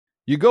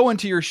You go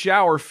into your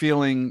shower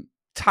feeling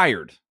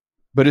tired,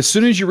 but as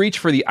soon as you reach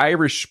for the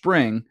Irish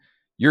Spring,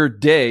 your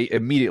day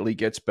immediately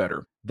gets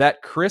better.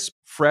 That crisp,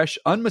 fresh,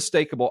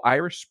 unmistakable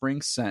Irish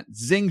Spring scent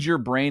zings your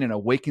brain and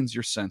awakens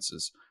your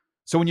senses.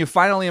 So when you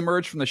finally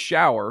emerge from the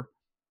shower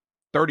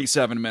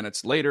 37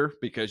 minutes later,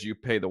 because you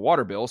pay the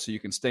water bill so you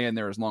can stay in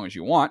there as long as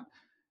you want,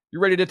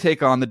 you're ready to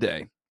take on the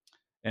day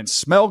and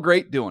smell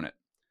great doing it.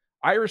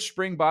 Irish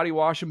Spring Body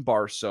Wash and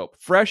Bar Soap.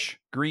 Fresh,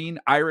 green,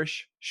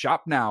 Irish.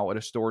 Shop now at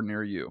a store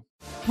near you.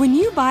 When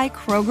you buy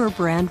Kroger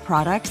brand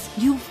products,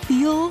 you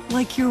feel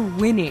like you're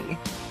winning.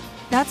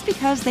 That's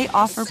because they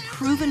offer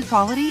proven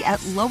quality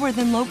at lower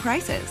than low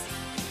prices.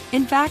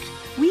 In fact,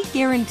 we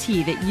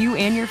guarantee that you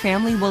and your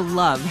family will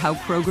love how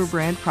Kroger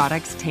brand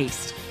products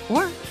taste,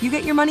 or you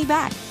get your money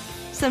back.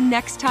 So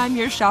next time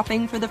you're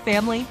shopping for the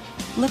family,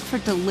 look for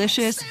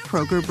delicious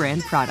Kroger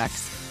brand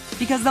products,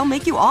 because they'll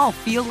make you all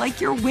feel like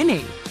you're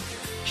winning.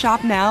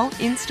 Shop now,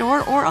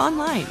 in-store, or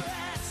online.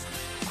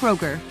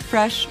 Kroger,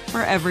 fresh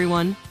for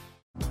everyone.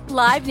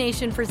 Live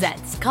Nation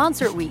presents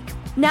Concert Week.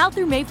 Now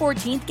through May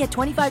 14th, get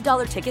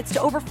 $25 tickets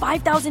to over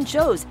 5,000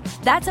 shows.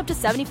 That's up to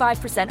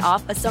 75%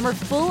 off a summer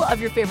full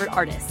of your favorite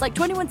artists like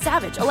 21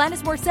 Savage,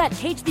 Alanis Morissette,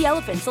 Cage the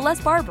Elephant,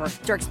 Celeste Barber,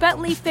 Dierks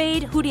Bentley,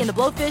 Fade, Hootie and the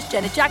Blowfish,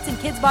 Janet Jackson,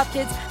 Kidz Bop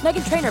Kids,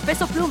 Meghan Trainor,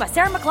 Bissell Pluma,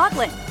 Sarah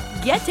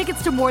McLachlan. Get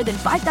tickets to more than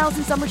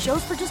 5,000 summer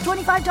shows for just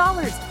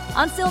 $25.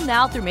 Until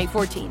now through May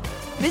 14th.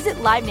 Visit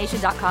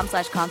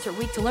LiveNation.com/Concert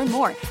Week to learn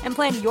more and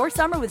plan your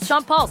summer with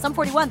Sean Paul, Sum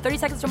 41, 30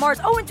 Seconds to Mars,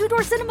 and Two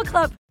Door Cinema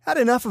Club. Had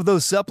enough of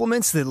those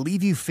supplements that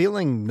leave you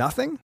feeling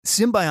nothing?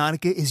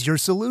 Symbiotica is your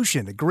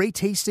solution to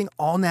great-tasting,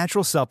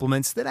 all-natural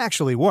supplements that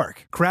actually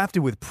work. Crafted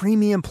with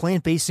premium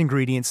plant-based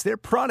ingredients, their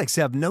products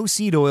have no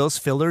seed oils,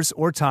 fillers,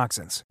 or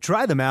toxins.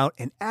 Try them out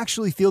and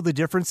actually feel the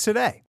difference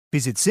today.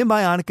 Visit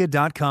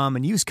Symbiotica.com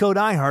and use code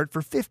IHEART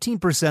for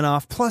 15%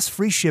 off plus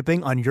free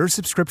shipping on your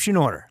subscription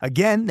order.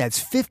 Again, that's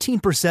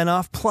 15%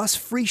 off plus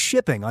free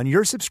shipping on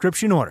your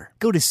subscription order.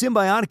 Go to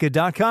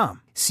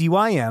Symbiotica.com,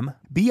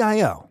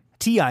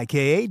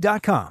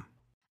 CYMBIOTIKA.com.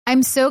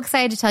 I'm so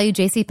excited to tell you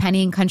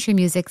JCPenney and country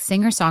music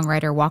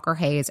singer-songwriter Walker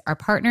Hayes are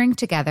partnering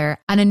together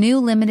on a new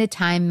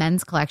limited-time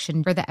men's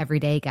collection for the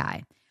everyday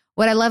guy.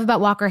 What I love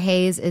about Walker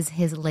Hayes is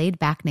his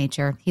laid-back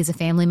nature. He's a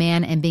family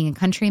man, and being a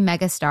country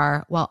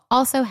megastar while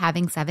also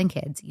having 7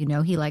 kids, you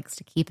know he likes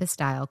to keep his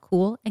style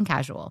cool and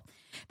casual.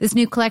 This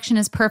new collection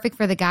is perfect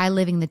for the guy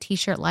living the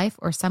t-shirt life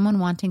or someone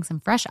wanting some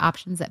fresh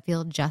options that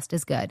feel just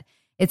as good.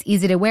 It's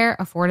easy to wear,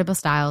 affordable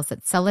styles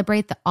that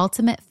celebrate the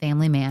ultimate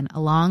family man,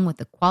 along with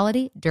the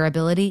quality,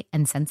 durability,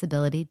 and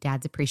sensibility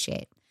dads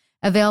appreciate.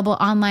 Available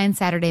online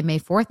Saturday, May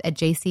 4th at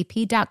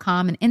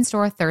jcp.com and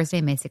in-store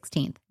Thursday, May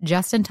 16th.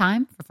 Just in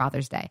time for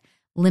Father's Day.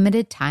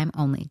 Limited time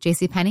only.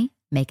 JCPenney,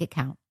 make it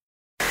count.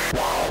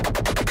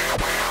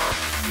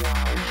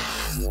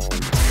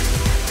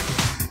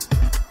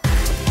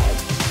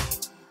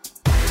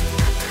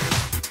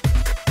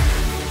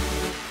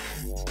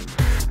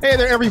 Hey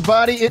there,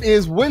 everybody. It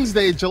is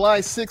Wednesday,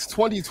 July 6,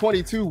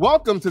 2022.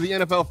 Welcome to the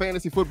NFL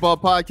Fantasy Football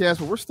Podcast,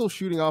 where we're still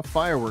shooting off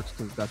fireworks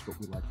because that's what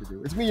we like to do.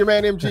 It's me, your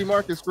man, MG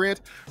Marcus Grant.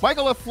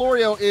 Michael F.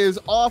 Florio is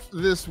off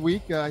this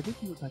week. I think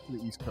he went back to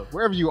the East Coast.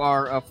 Wherever you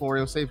are,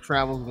 Florio, safe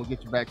travels. We'll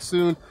get you back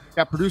soon.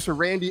 Got producer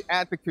Randy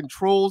at the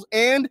controls.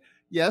 And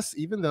yes,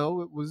 even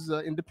though it was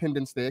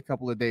Independence Day a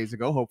couple of days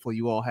ago, hopefully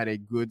you all had a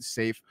good,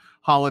 safe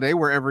holiday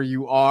wherever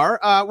you are.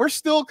 We're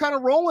still kind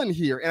of rolling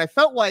here. And I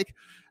felt like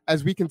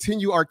as we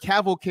continue our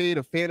cavalcade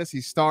of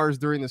fantasy stars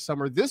during the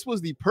summer, this was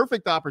the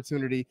perfect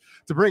opportunity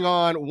to bring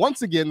on,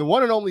 once again, the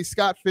one and only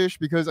Scott Fish,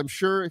 because I'm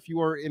sure if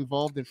you are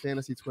involved in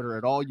fantasy Twitter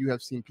at all, you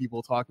have seen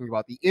people talking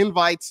about the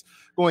invites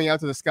going out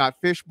to the Scott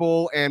Fish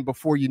Bowl, and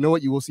before you know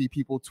it, you will see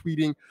people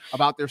tweeting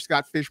about their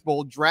Scott Fish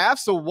Bowl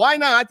draft. So why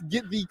not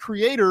get the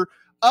creator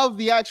of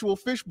the actual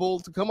Fish Bowl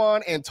to come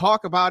on and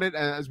talk about it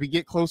as we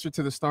get closer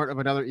to the start of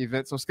another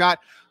event. So, Scott,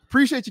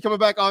 appreciate you coming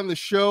back on the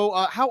show.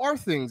 How are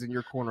things in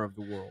your corner of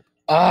the world?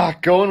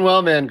 Going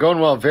well, man. Going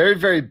well. Very,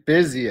 very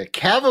busy. A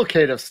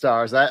cavalcade of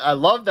stars. I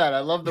love that. I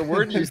love the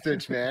word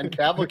usage, man.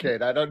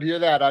 Cavalcade. I don't hear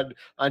that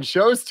on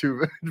shows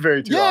too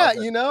often.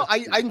 You know,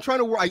 I'm trying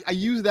to work. I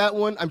use that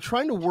one. I'm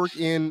trying to work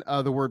in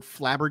the word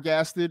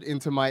flabbergasted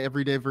into my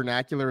everyday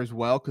vernacular as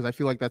well, because I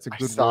feel like that's a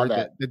good word.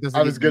 That doesn't.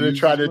 I was going to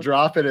try to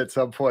drop it at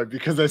some point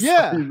because I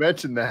saw you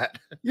mentioned that.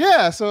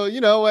 Yeah. So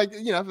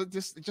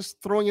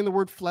just throwing in the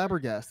word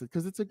flabbergasted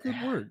because it's a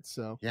good word.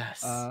 So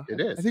yes,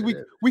 it is. I think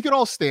we could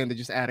all stand to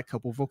just add a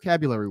couple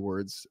vocabulary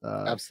words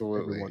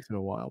absolutely every once in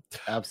a while.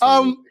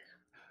 Absolutely.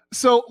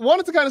 So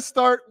wanted to kind of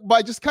start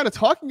by just kind of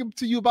talking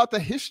to you about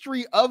the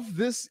history of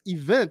this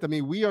event. I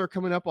mean, we are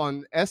coming up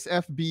on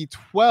SFB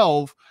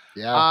 12.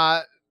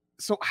 Yeah.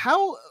 So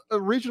how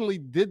originally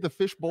did the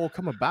Fish Bowl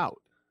come about?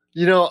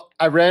 You know,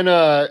 I ran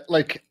I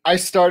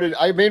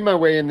made my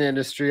way in the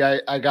industry.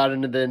 I got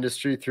into the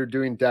industry through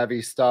doing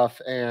Devy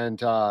stuff,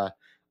 and I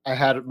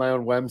had my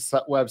own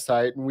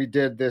website, and we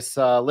did this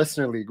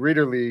listener league,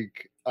 reader league,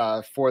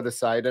 for the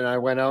site,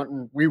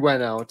 and we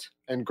went out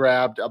and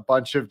grabbed a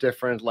bunch of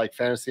different like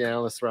fantasy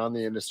analysts around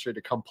the industry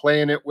to come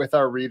play in it with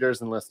our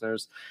readers and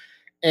listeners.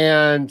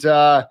 And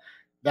that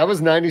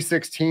was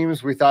 96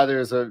 teams. We thought it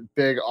was a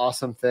big,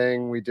 awesome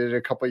thing. We did it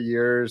a couple of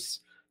years.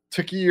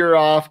 Took a year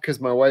off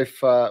because my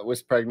wife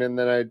was pregnant. And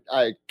then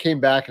I came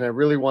back and I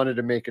really wanted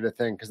to make it a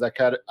thing because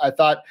I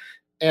thought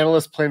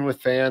analysts playing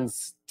with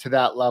fans to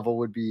that level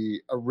would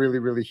be a really,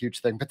 really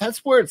huge thing. But that's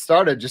where it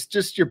started.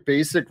 Just your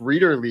basic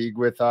reader league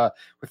with an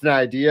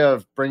idea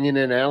of bringing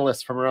in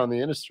analysts from around the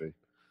industry.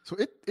 So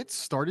it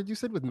started, you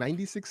said, with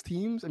 96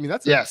 teams. I mean,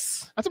 that's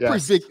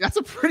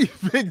a pretty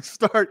big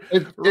start.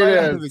 It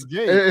out of the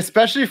gate.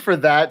 Especially for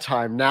that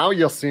time. Now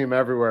you'll see them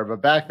everywhere,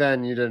 but back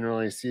then you didn't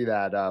really see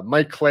that.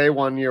 Mike Clay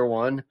won year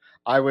one.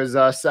 I was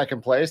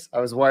second place. I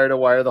was wire to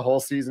wire the whole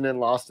season and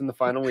lost in the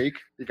final week.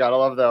 You gotta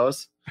love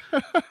those.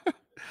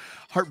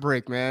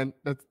 Heartbreak, man.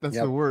 That's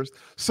the worst.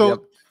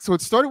 So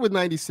it started with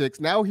 96.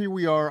 Now here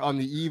we are on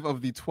the eve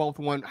of the 12th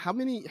one. How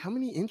many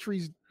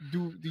entries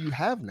do you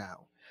have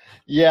now?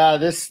 Yeah,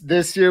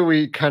 this year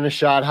we kind of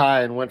shot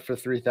high and went for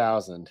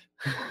 3,000.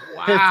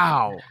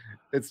 Wow.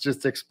 It's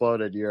just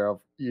exploded year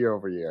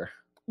over year.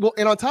 Well,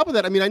 and on top of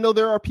that, I mean, I know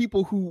there are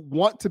people who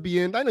want to be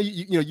in. I know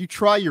you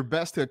try your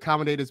best to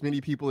accommodate as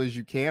many people as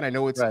you can. I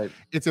know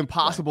it's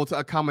impossible to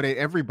accommodate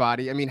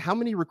everybody. I mean, how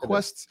many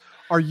requests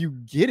are you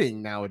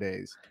getting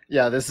nowadays?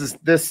 Yeah,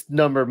 this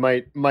number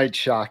might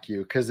shock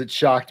you because it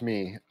shocked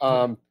me.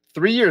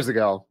 3 years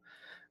ago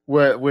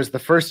was the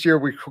first year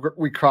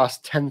we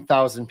crossed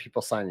 10,000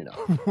 people signing up.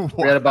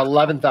 We had about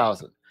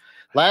 11,000.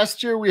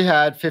 Last year we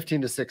had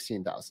 15 to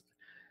 16,000.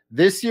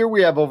 This year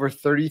we have over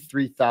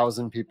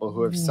 33,000 people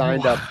who have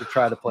signed up to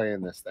try to play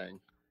in this thing.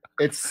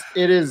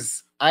 It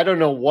is. I don't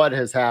know what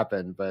has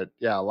happened, but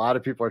yeah, a lot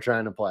of people are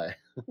trying to play.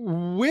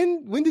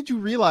 When did you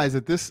realize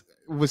that this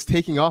was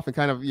taking off and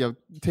kind of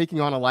taking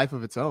on a life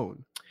of its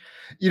own?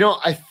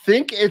 I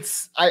think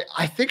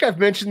I think I've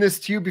mentioned this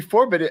to you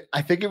before, but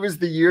I think it was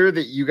the year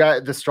that you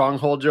got the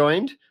Stronghold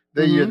joined,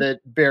 the year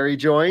that Barry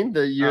joined,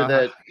 the year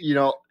that,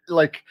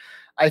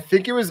 I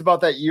think it was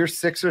about that year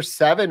 6 or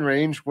 7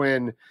 range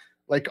when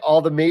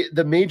all the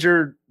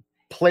major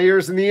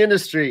players in the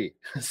industry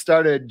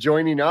started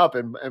joining up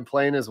and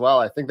playing as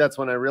well. I think that's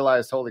when I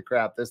realized, holy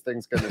crap, this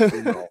thing's going to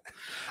steamroll.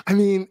 I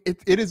mean,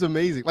 it is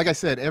amazing. Like I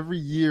said, every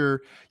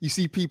year you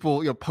see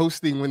people,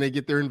 posting when they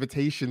get their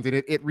invitations, and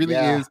it really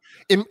is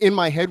in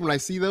my head. When I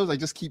see those, I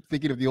just keep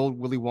thinking of the old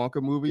Willy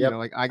Wonka movie.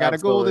 I got a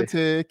golden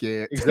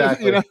ticket.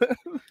 Exactly.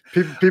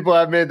 People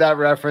have made that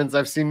reference.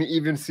 I've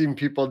even seen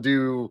people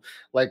do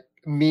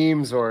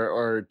memes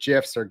or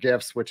GIFs or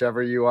GIFs,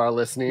 whichever you are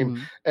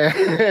listening,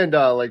 and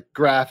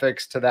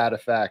graphics to that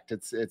effect.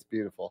 It's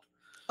beautiful.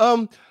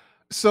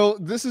 So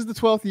this is the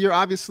 12th year,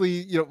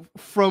 obviously,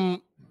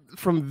 from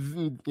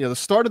the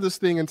start of this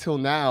thing until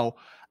now.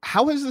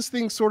 How has this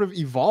thing sort of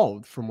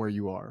evolved from where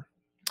you are?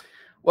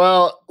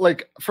 Well,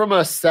 from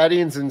a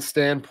settings and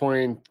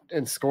standpoint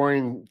and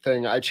scoring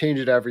thing, I change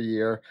it every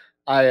year.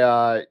 I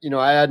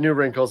add new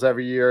wrinkles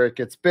every year. It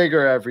gets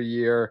bigger every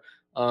year.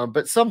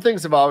 But some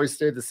things have always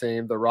stayed the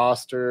same. The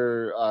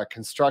roster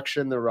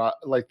construction,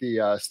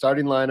 the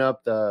starting lineup,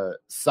 the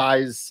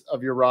size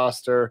of your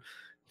roster,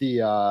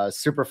 the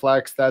super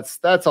flex,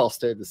 that's all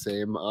stayed the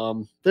same.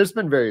 There's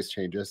been various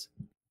changes.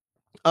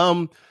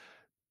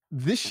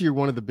 This year,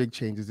 one of the big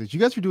changes is you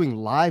guys are doing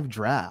live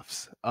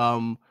drafts.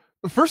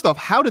 First off,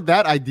 how did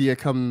that idea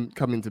come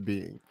into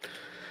being?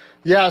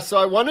 Yeah, so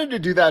I wanted to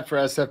do that for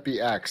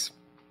SFBX.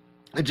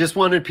 I just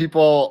wanted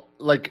people,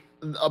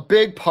 a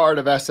big part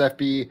of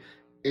SFB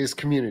is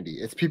community.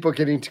 It's people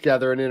getting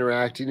together and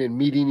interacting and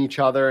meeting each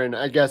other. And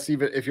I guess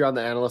even if you're on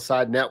the analyst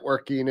side,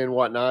 networking and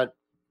whatnot,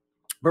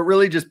 but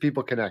really just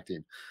people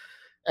connecting.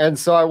 And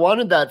so I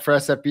wanted that for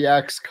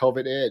SFBX.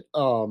 COVID hit.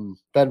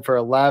 Then for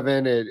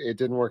 11, it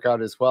didn't work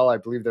out as well. I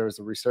believe there was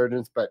a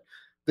resurgence, but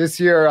this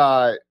year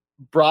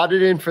brought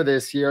it in for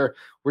this year.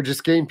 We're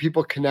just getting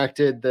people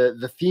connected.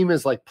 The theme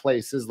is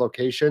places,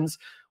 locations,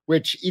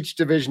 which each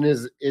division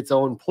is its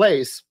own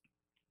place,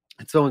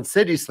 its own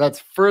city. So that's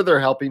further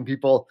helping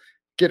people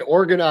get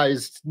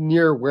organized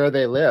near where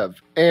they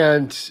live.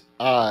 And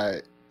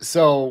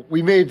so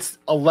we made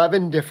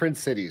 11 different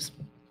cities,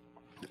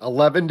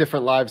 11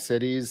 different live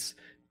cities.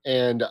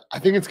 And I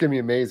think it's going to be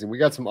amazing. We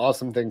got some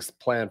awesome things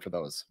planned for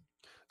those.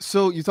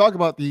 So you talk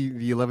about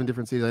the 11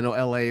 different cities. I know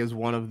LA is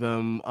one of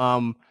them.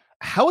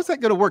 How is that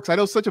going to work? 'Cause I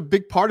know such a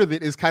big part of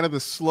it is kind of the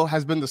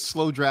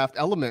slow draft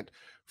element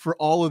for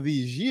all of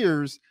these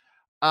years.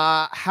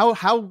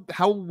 How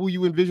will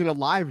you envision a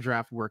live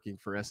draft working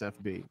for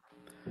SFB?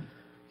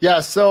 Yeah,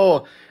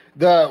 so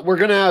we're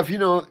gonna have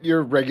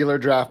your regular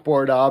draft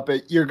board up.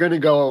 You're gonna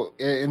go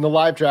in the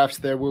live drafts.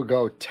 There we'll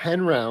go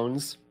 10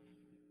 rounds,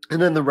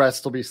 and then the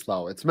rest will be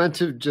slow. It's meant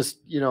to just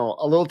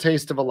a little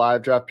taste of a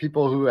live draft.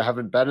 People who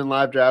haven't been in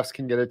live drafts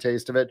can get a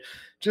taste of it.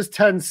 Just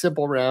 10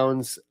 simple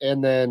rounds,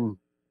 and then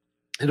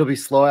it'll be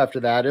slow after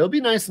that. It'll be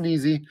nice and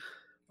easy.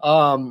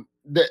 Some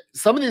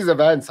of these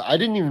events I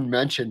didn't even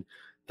mention.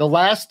 The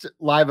last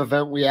live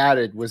event we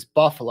added was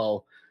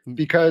Buffalo,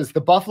 because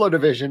the Buffalo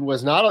division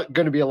was not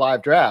going to be a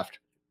live draft,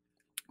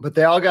 but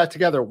they all got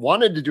together,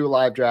 wanted to do a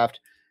live draft,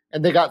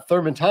 and they got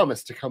Thurman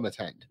Thomas to come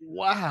attend.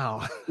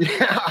 Wow.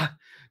 Yeah.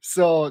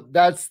 So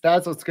that's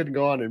what's going to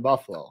go on in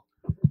Buffalo.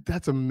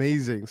 That's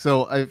amazing.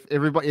 So if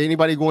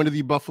anybody going to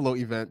the Buffalo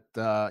event,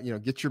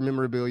 get your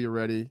memorabilia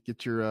ready,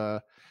 get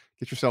your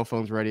cell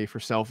phones ready for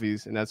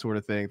selfies and that sort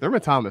of thing.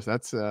 Thurman Thomas,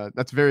 that's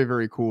very,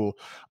 very cool.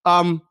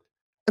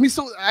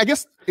 So I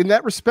guess in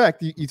that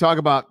respect, you talk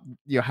about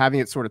having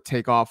it sort of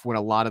take off when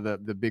a lot of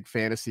the big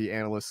fantasy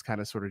analysts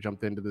kind of sort of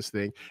jumped into this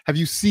thing. Have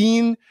you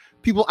seen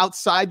people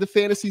outside the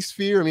fantasy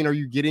sphere? I mean, are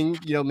you getting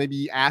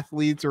maybe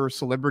athletes or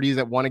celebrities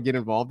that want to get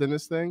involved in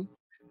this thing?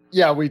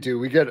 Yeah, we do.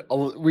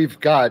 We've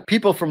got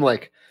people from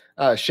like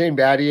Shane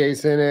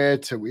Battier's in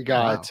it. We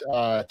got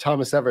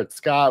Thomas Everett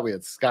Scott. We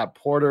had Scott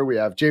Porter. We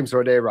have James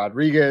Roday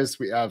Rodriguez.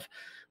 We have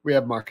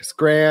Marcus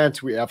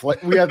Grant. We have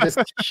this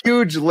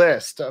huge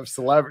list of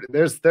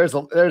celebrities. There's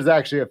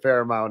actually a fair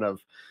amount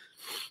of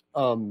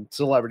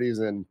celebrities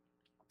and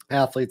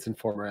athletes and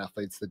former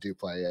athletes that do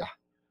play. Yeah.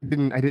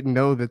 I didn't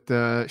know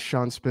that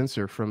Sean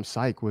Spencer from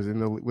Psych was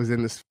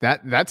in this.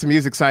 That to me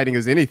is exciting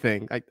as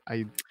anything.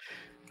 I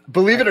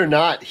believe it or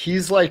not,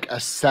 he's like a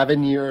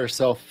 7-year or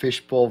so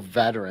Fishbowl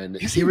veteran.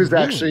 He was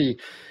actually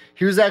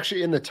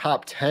in the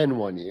top 10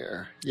 one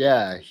year.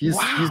 Yeah, he's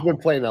been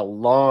playing a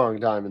long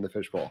time in the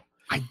Fishbowl.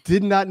 I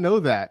did not know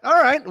that.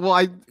 All right. Well,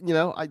 I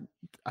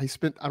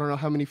spent I don't know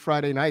how many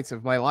Friday nights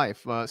of my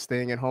life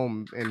staying at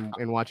home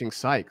and watching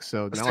Psych.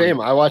 So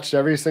same. I watched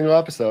every single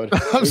episode.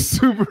 I'm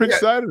super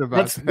excited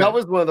about that. That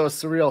was one of those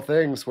surreal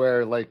things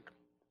where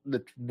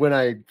when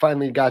I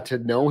finally got to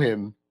know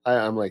him,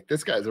 I'm like,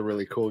 this guy's a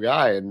really cool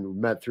guy, and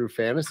met through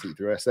fantasy,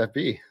 through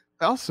SFB.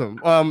 Awesome.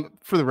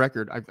 For the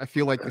record, I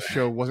feel like the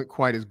show wasn't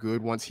quite as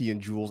good once he and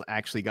Jules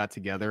actually got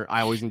together. I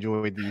always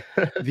enjoyed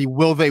the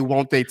will they,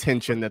 won't they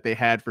tension that they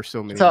had for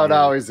so many years. That's how it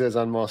always is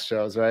on most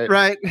shows, right?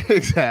 Right,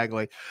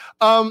 exactly.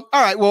 All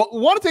right, well,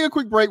 want to take a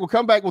quick break. We'll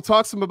come back. We'll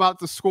talk some about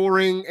the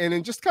scoring and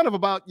then just kind of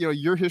about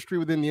your history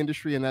within the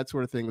industry and that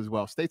sort of thing as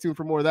well. Stay tuned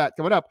for more of that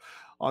coming up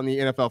on the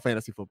NFL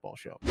Fantasy Football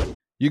Show.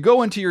 You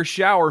go into your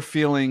shower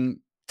feeling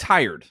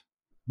tired,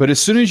 but as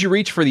soon as you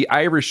reach for the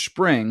Irish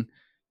Spring,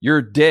 your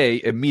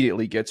day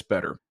immediately gets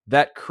better.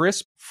 That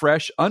crisp,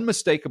 fresh,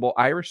 unmistakable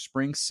Irish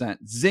Spring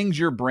scent zings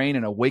your brain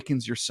and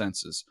awakens your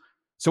senses.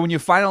 So when you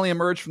finally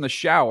emerge from the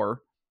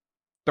shower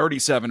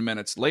 37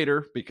 minutes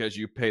later, because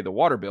you pay the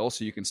water bill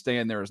so you can stay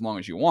in there as long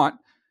as you want,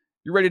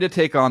 you're ready to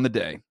take on the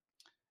day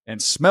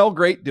and smell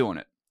great doing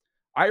it.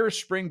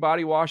 Irish Spring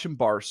Body Wash and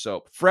Bar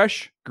Soap.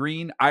 Fresh,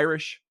 green,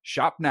 Irish.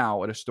 Shop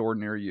now at a store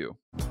near you.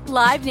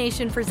 Live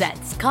Nation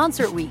presents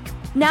Concert Week.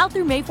 Now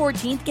through May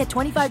 14th, get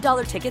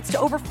 $25 tickets to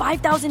over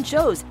 5,000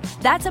 shows.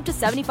 That's up to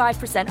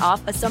 75%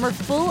 off a summer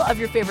full of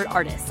your favorite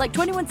artists like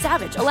 21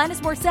 Savage,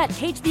 Alanis Morissette,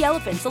 Cage the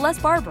Elephant,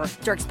 Celeste Barber,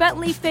 Dierks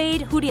Bentley,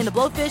 Fade, Hootie and the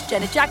Blowfish,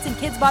 Janet Jackson,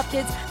 Kids Bop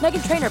Kids,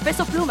 Meghan Trainor,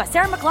 Peso Pluma,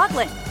 Sarah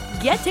McLachlan.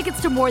 Get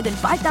tickets to more than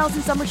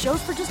 5,000 summer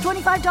shows for just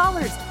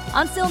 $25.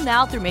 Until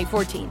now through May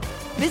 14th.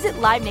 Visit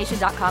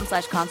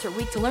LiveNation.com/Concert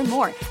Week to learn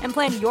more and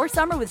plan your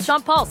summer with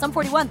Sean Paul, Sum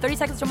 41, 30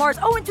 Seconds to Mars,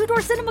 and Two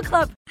Door Cinema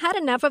Club. Had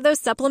enough of those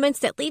supplements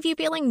that leave you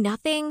feeling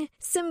nothing?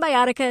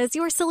 Symbiotica is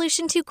your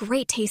solution to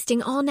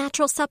great-tasting,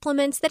 all-natural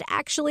supplements that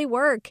actually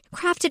work.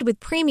 Crafted with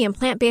premium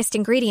plant-based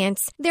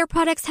ingredients, their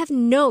products have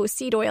no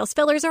seed oils,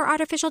 fillers, or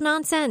artificial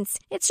nonsense.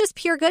 It's just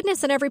pure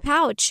goodness in every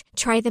pouch.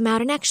 Try them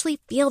out and actually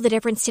feel the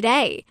difference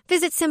today.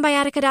 Visit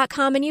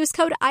Symbiotica.com and use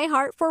code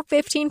IHEART for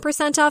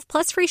 15% off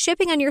plus free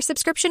shipping on your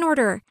subscription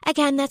order.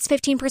 Again, that's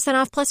 15%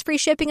 off plus free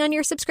shipping on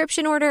your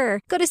subscription order.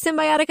 Go to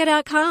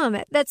Symbiotica.com.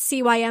 That's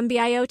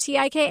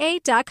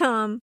CYMBIOTIKA.com.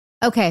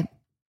 Okay.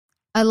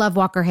 I love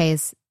Walker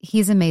Hayes.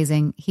 He's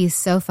amazing. He's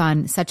so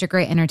fun, such a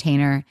great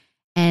entertainer.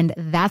 And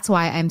that's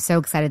why I'm so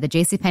excited that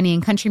JCPenney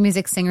and country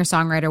music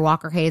singer-songwriter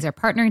Walker Hayes are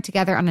partnering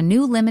together on a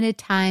new limited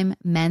time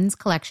men's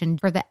collection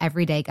for the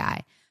everyday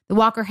guy. The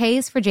Walker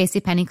Hayes for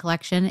JCPenney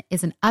collection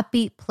is an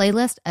upbeat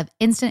playlist of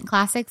instant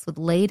classics with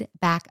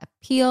laid-back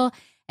appeal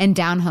and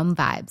down-home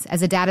vibes.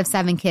 As a dad of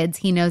 7 kids,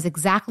 he knows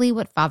exactly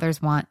what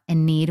fathers want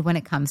and need when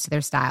it comes to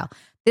their style.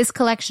 This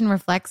collection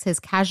reflects his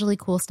casually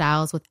cool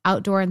styles with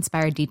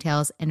outdoor-inspired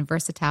details and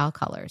versatile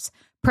colors.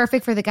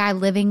 Perfect for the guy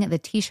living the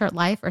t-shirt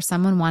life or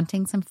someone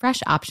wanting some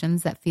fresh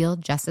options that feel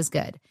just as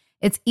good.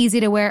 It's easy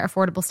to wear,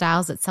 affordable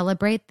styles that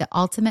celebrate the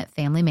ultimate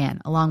family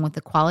man, along with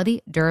the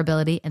quality,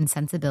 durability, and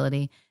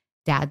sensibility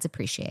dads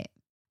appreciate.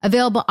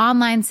 Available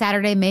online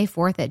Saturday, May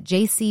 4th at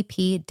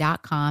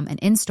jcp.com and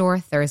in-store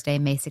Thursday,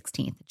 May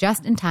 16th,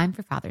 just in time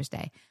for Father's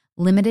Day.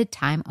 Limited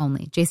time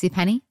only.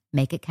 JCPenney,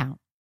 make it count.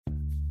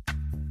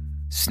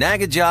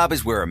 Snag a Job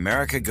is where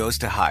America goes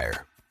to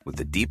hire, with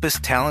the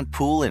deepest talent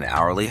pool in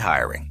hourly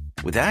hiring.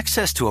 With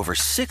access to over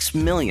 6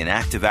 million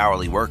active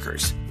hourly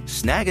workers,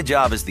 Snag a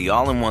Job is the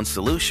all-in-one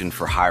solution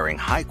for hiring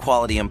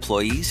high-quality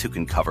employees who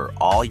can cover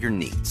all your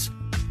needs.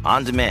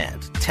 On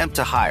demand, temp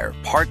to hire,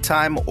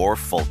 part-time or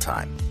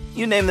full-time.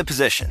 You name the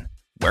position.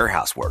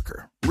 Warehouse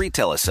worker,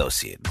 retail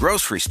associate,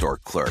 grocery store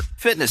clerk,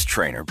 fitness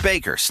trainer,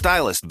 baker,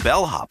 stylist,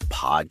 bellhop,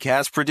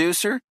 podcast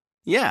producer.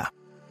 Yeah,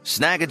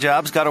 Snag a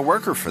Job's got a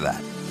worker for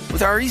that. With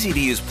With our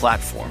easy-to-use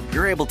platform,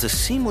 you're able to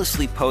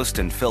seamlessly post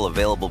and fill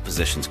available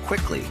positions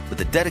quickly with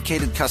a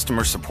dedicated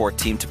customer support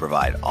team to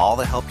provide all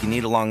the help you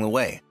need along the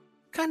way.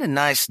 Kind of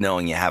nice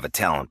knowing you have a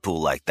talent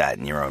pool like that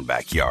in your own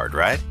backyard,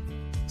 right?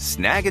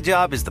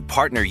 Snagajob is the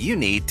partner you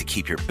need to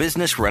keep your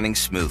business running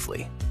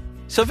smoothly.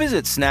 So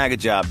visit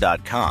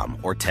snagajob.com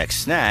or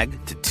text snag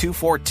to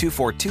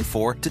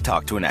 242424 to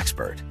talk to an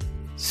expert.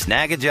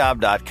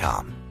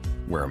 Snagajob.com,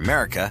 where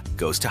America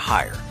goes to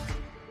hire.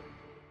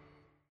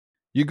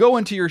 You go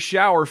into your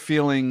shower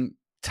feeling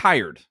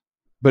tired,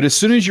 but as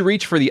soon as you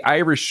reach for the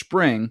Irish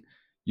Spring,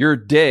 your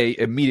day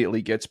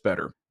immediately gets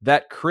better.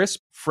 That crisp,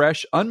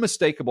 fresh,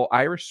 unmistakable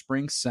Irish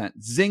Spring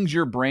scent zings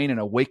your brain and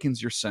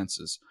awakens your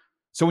senses.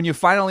 So when you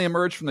finally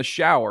emerge from the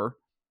shower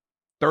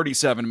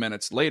 37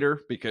 minutes later,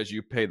 because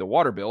you pay the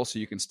water bill so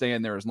you can stay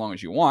in there as long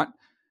as you want,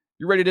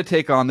 you're ready to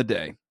take on the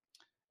day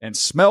and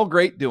smell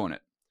great doing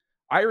it.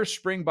 Irish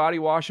Spring Body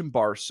Wash and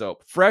Bar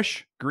Soap.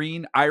 Fresh,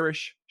 green,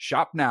 Irish.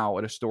 Shop now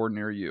at a store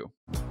near you.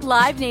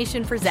 Live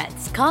Nation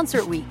presents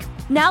Concert Week.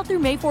 Now through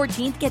May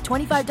 14th, get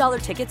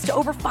 $25 tickets to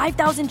over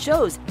 5,000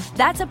 shows.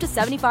 That's up to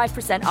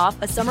 75% off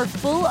a summer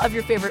full of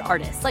your favorite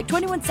artists like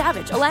 21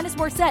 Savage, Alanis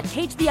Morissette,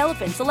 Cage the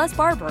Elephant, Celeste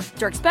Barber,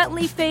 Dierks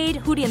Bentley, Fade,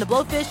 Hootie and the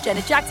Blowfish,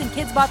 Janet Jackson,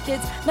 Kids Bop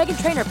Kids,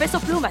 Meghan Trainor, Peso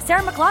Pluma,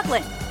 Sarah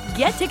McLachlan.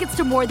 Get tickets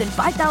to more than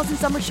 5,000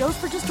 summer shows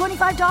for just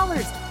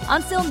 $25.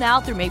 Until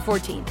now through May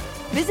 14th.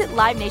 Visit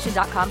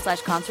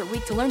livenation.com/Concert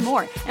Week to learn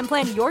more and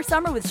plan your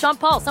summer with Sean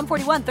Paul, Sum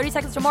 41, 30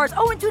 Seconds to Mars,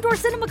 and Two Door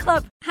Cinema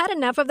Club. Had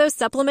enough of those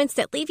supplements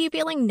that leave you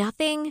feeling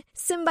nothing?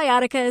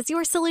 Symbiotica is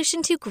your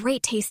solution to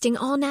great tasting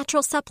all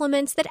natural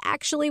supplements that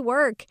actually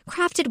work.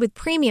 Crafted with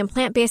premium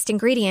plant-based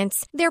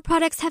ingredients, their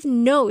products have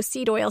no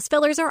seed oils,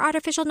 fillers, or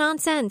artificial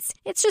nonsense.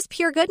 It's just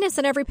pure goodness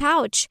in every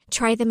pouch.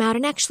 Try them out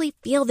and actually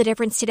feel the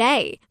difference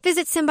today.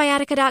 Visit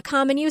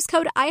Symbiotica.com and use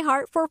code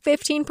IHEART for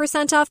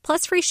 15% off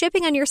plus free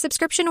shipping on your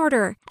subscription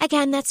order.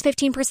 Again, that's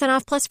 15%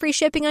 off plus free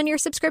shipping on your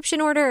subscription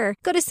order.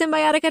 Go to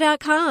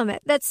Symbiotica.com.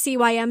 That's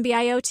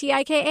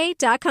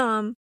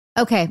CYMBIOTIKA.com.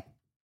 Okay.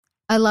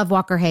 I love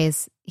Walker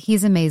Hayes.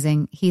 He's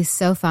amazing. He's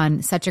so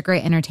fun, such a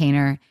great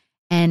entertainer.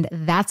 And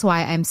that's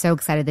why I'm so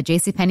excited that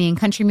JCPenney and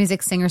country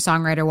music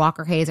singer-songwriter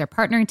Walker Hayes are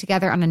partnering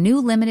together on a new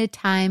limited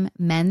time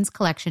men's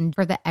collection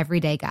for the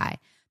everyday guy.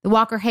 The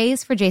Walker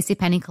Hayes for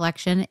JCPenney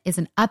collection is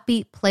an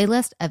upbeat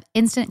playlist of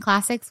instant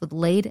classics with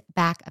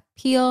laid-back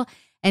appeal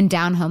and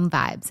down-home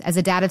vibes. As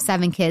a dad of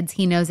 7 kids,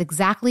 he knows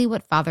exactly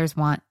what fathers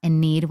want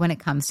and need when it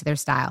comes to their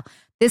style.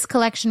 This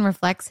collection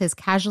reflects his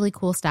casually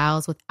cool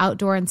styles with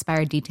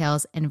outdoor-inspired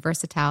details and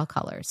versatile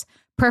colors.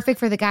 Perfect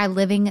for the guy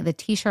living the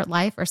t-shirt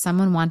life or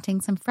someone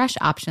wanting some fresh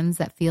options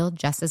that feel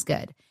just as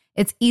good.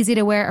 It's easy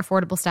to wear,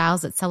 affordable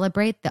styles that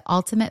celebrate the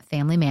ultimate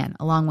family man,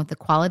 along with the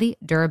quality,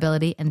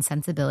 durability, and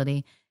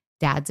sensibility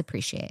dads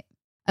appreciate.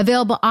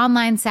 Available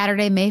online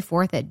Saturday, May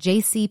 4th at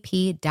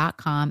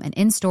jcp.com and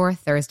in-store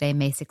Thursday,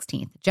 May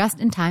 16th, just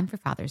in time for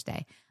Father's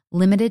Day.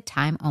 Limited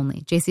time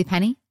only.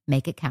 JCPenney,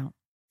 make it count.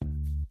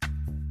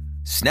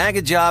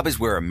 Snagajob is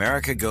where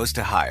America goes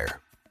to hire,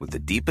 with the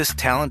deepest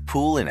talent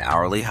pool in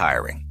hourly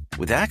hiring.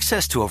 With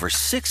access to over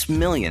 6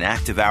 million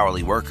active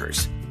hourly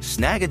workers,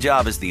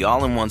 Snagajob is the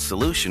all-in-one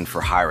solution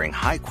for hiring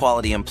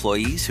high-quality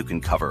employees who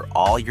can cover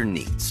all your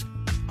needs.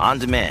 On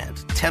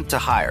demand, temp to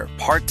hire,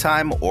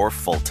 part-time or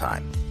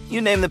full-time. You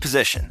name the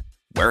position.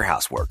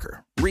 Warehouse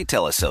worker,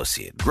 retail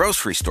associate,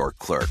 grocery store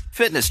clerk,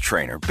 fitness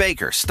trainer,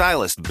 baker,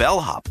 stylist,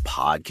 bellhop,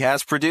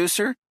 podcast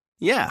producer.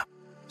 Yeah,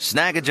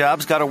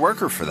 Snagajob's got a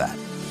worker for that.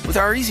 With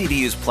our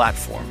easy-to-use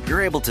platform,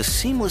 you're able to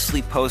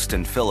seamlessly post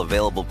and fill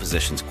available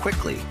positions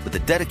quickly with a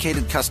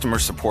dedicated customer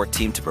support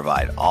team to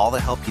provide all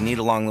the help you need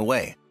along the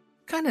way.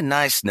 Kind of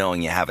nice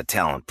knowing you have a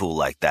talent pool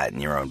like that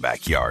in your own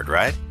backyard,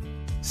 right?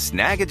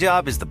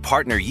 Snagajob is the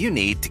partner you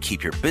need to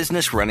keep your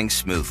business running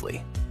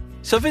smoothly.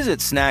 So visit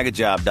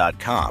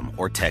snagajob.com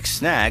or text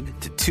snag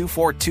to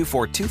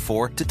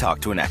 242424 to talk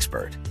to an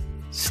expert.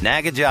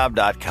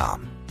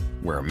 Snagajob.com,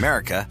 where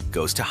America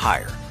goes to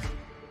hire.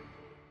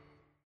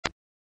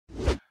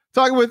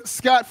 Talking with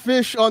Scott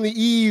Fish on the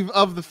eve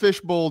of the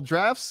Fishbowl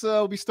drafts.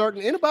 We'll be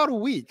starting in about a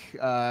week.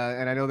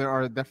 And I know there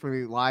are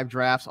definitely live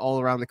drafts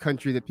all around the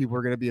country that people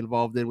are going to be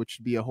involved in, which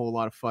should be a whole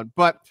lot of fun.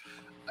 But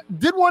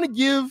did want to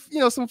give,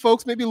 some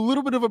folks maybe a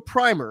little bit of a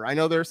primer. I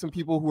know there are some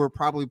people who are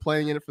probably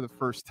playing in it for the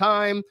first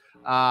time.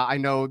 I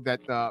know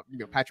that,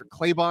 Patrick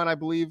Claybon, I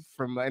believe,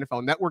 from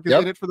NFL Network is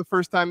in it for the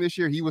first time this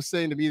year. He was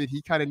saying to me that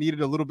he kind of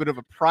needed a little bit of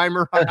a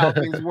primer on how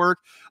things work.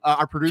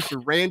 Our producer,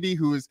 Randy,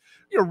 who is,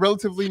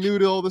 relatively new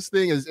to all this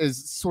thing,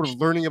 is sort of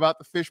learning about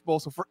the Fishbowl.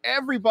 So for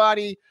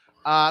everybody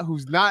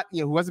who's not,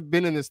 who hasn't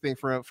been in this thing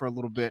for a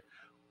little bit,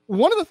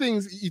 one of the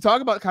things you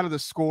talk about kind of the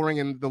scoring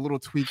and the little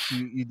tweaks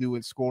you do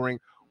in scoring.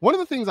 One of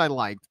the things I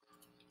liked,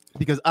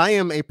 because I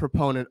am a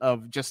proponent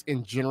of just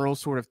in general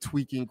sort of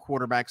tweaking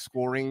quarterback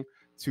scoring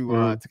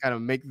to kind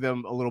of make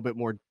them a little bit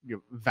more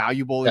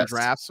valuable in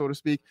drafts, so to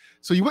speak.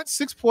 So you went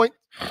 6-point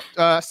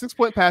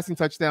passing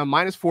touchdown,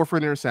 -4 for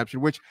an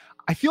interception, which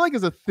I feel like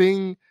is a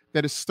thing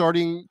that is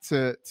starting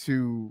to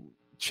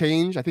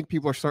change. I think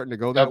people are starting to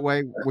go that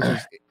way, which is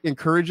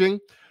encouraging.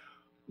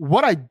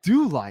 what I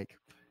do like,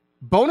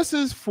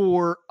 bonuses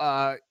for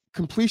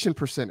completion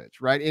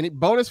percentage, right? And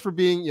bonus for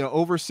being,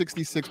 over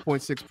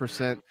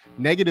 66.6%,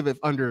 negative if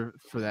under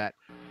for that.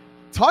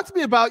 Talk to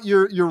me about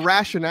your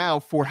rationale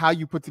for how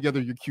you put together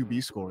your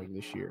QB scoring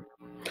this year.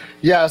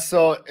 Yeah,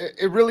 so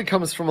it really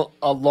comes from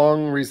a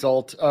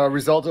result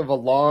of a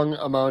long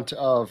amount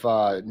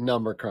of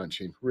number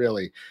crunching,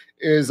 really.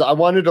 I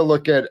wanted to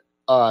look at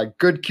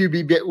good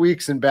QB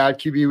weeks and bad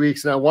QB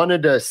weeks, and I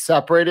wanted to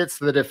separate it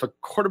so that if a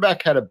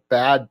quarterback had a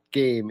bad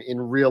game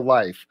in real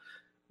life,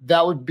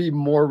 that would be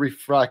more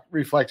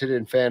reflected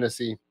in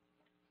fantasy.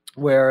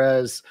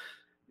 Whereas,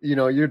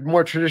 your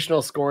more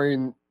traditional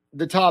scoring,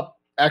 the top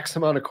X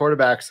amount of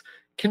quarterbacks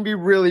can be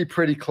really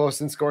pretty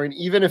close in scoring.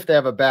 Even if they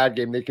have a bad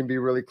game, they can be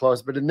really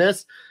close. But in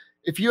this,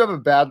 if you have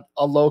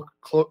a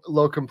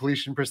low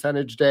completion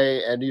percentage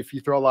day, and if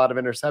you throw a lot of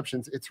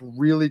interceptions, it's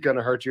really going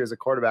to hurt you as a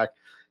quarterback.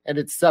 And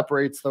it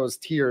separates those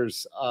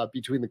tiers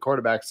between the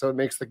quarterbacks. So it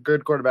makes the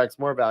good quarterbacks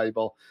more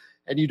valuable.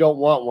 And you don't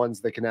want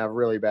ones that can have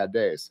really bad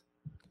days.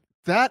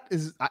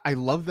 I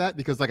love that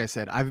because, like I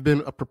said, I've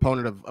been a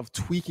proponent of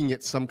tweaking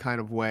it some kind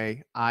of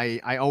way.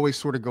 I always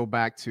sort of go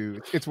back to,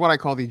 it's what I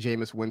call the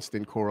Jameis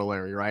Winston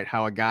corollary, right?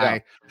 How a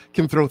guy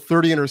can throw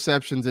 30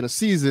 interceptions in a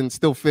season,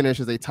 still finish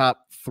as a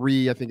top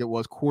 3, I think it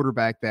was,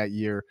 quarterback that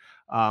year.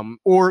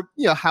 Or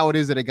how it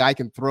is that a guy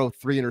can throw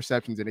 3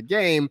 interceptions in a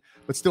game,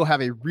 but still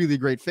have a really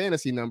great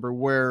fantasy number,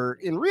 where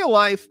in real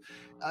life,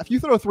 if you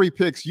throw 3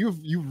 picks, you've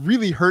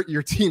really hurt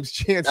your team's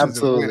chances.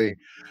 Absolutely.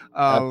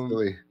 Of winning.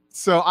 Absolutely.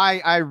 So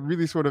I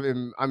really sort of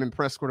I'm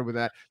impressed sort of with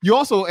that. You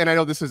also, and I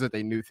know this isn't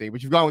a new thing,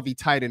 but you've gone with the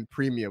tight end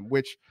premium,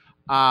 which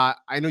I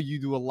know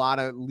you do a lot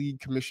of league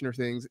commissioner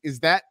things.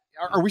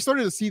 Are we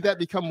starting to see that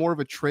become more of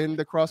a trend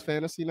across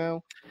fantasy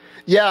now?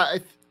 Yeah,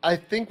 I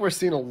think we're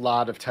seeing a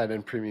lot of tight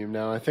end premium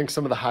now. I think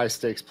some of the high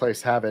stakes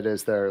plays have it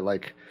as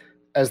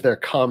their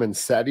common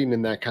setting,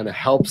 and that kind of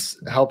helps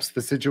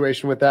the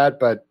situation with that.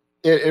 But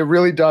it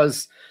really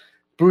does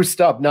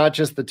boost up not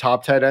just the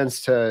top tight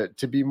ends to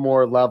be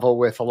more level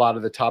with a lot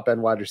of the top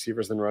end wide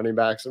receivers and running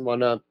backs and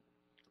whatnot,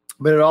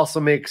 but it also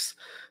makes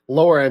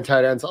lower end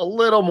tight ends a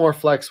little more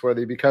flex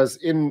worthy, because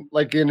in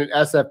an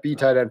SFB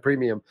tight end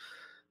premium,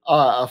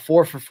 a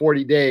 4 for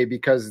 40 day,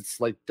 because it's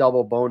like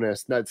double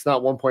bonus. No, it's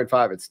not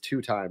 1.5, it's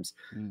 2 times.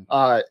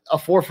 A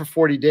 4 for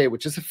 40 day,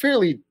 which is a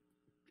fairly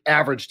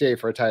average day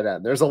for a tight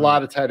end. There's a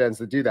lot of tight ends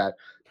that do that.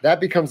 That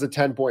becomes a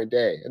 10-point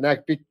day, and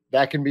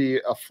that can be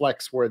a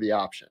flex worthy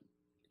option.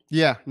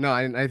 Yeah, no,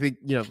 I think,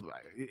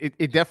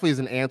 it definitely is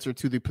an answer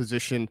to the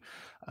position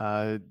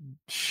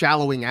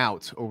shallowing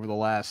out over the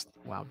last,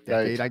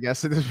 decade, I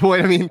guess, at this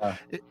point. I mean,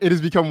 it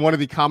has become one of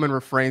the common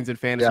refrains in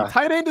fantasy. Yeah.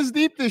 Tight end is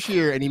deep this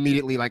year, and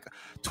immediately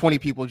 20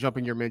 people jump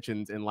in your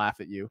mentions and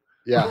laugh at you.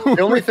 Yeah,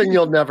 the only thing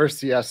you'll never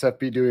see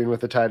SFB doing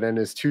with a tight end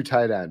is 2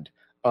 tight end,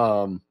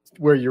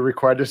 where you're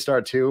required to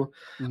start 2.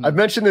 Mm-hmm. I've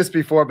mentioned this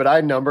before, but I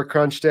number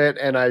crunched it,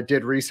 and I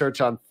did research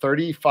on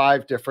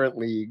 35 different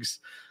leagues.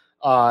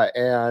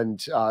 And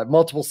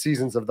multiple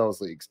seasons of those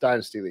leagues,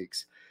 dynasty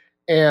leagues.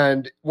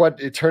 And what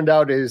it turned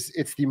out is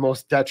it's the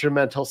most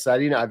detrimental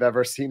setting I've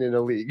ever seen in a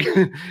league.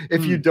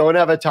 If you don't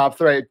have a top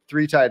 3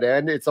 tight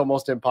end, it's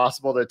almost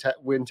impossible to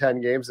win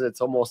 10 games, and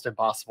it's almost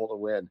impossible to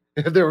win.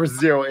 There were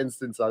 0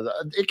 instances.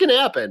 It can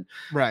happen.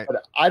 Right.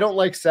 But I don't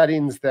like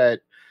settings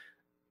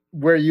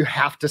where you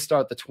have to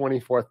start the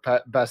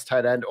 24th best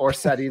tight end, or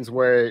settings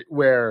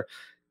where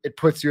it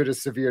puts you at a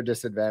severe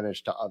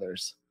disadvantage to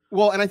others.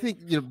 Well, and I think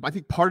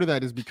part of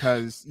that is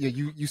because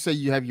you say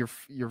you have your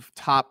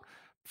top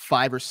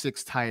 5 or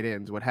 6 tight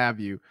ends, what have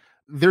you.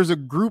 There's a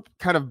group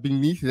kind of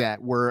beneath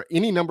that where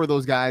any number of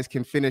those guys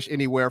can finish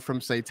anywhere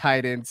from, say,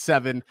 tight end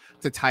 7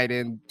 to tight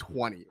end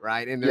 20,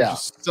 right? And there's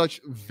just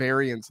such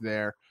variance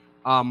there.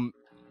 I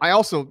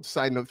also,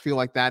 side note, feel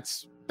like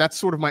that's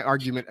sort of my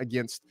argument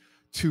against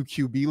 2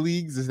 QB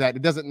leagues, is that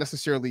it doesn't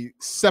necessarily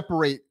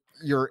separate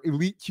your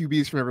elite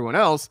QBs from everyone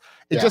else.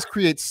 It just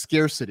creates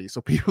scarcity,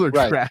 so people are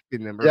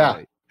drafting them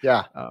early.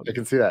 I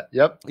can see that.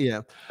 Yep.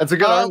 Yeah, that's a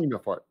good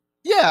argument for it.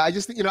 Yeah, I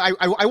just think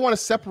I want to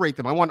separate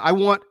them. I want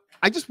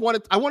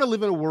to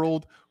live in a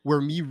world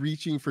where me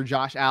reaching for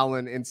Josh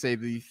Allen in, say,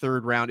 the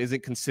 3rd round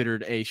isn't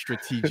considered a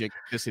strategic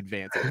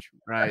disadvantage,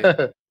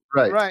 right?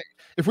 Right.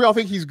 If we all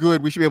think he's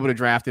good, we should be able to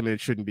draft him, and it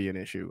shouldn't be an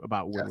issue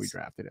about when we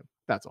drafted him.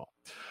 That's all.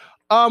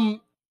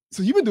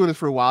 So you've been doing this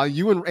for a while.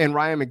 You and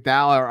Ryan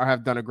McDowell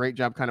have done a great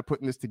job kind of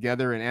putting this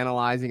together and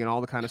analyzing and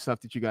all the kind of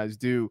stuff that you guys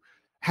do.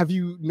 Have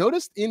you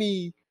noticed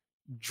any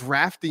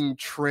drafting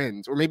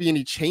trends, or maybe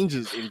any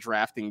changes in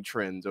drafting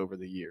trends over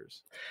the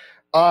years?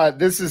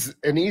 This is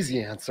an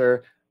easy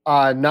answer.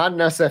 Not an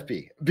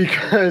SFB,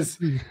 because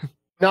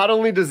not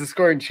only does the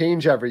scoring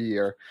change every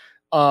year,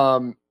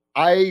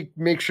 I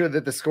make sure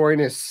that the scoring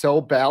is so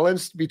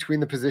balanced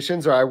between the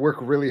positions, or I work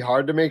really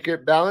hard to make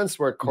it balanced,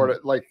 where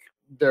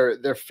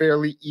they're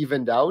fairly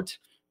evened out,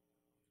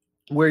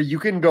 where you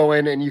can go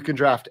in and you can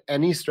draft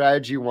any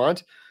strategy you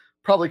want,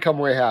 probably come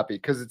away happy,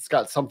 because it's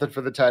got something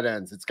for the tight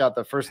ends, it's got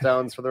the first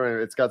downs for the running,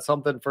 it's got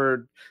something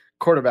for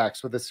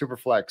quarterbacks with a super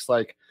flex.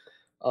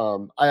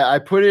 I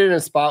put it in a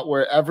spot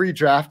where every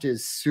draft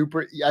is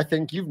super. I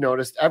think you've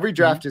noticed every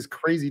draft is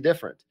crazy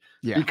different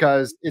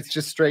because it's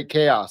just straight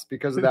chaos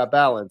because of that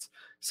balance.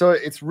 So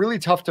it's really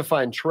tough to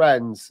find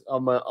trends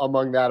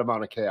among that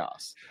amount of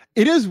chaos.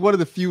 It is one of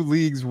the few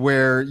leagues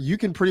where you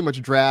can pretty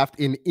much draft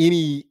in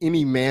any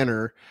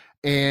manner.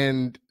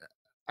 And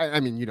I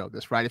mean, you know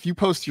this, right? If you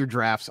post your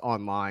drafts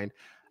online,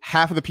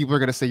 half of the people are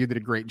going to say you did a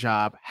great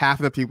job. Half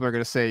of the people are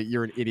going to say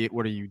you're an idiot.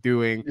 What are you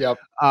doing? Yep.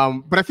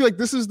 But I feel like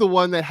this is the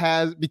one that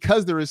has,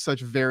 because there is such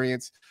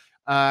variance,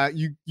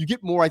 you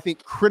get more, I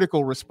think,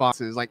 critical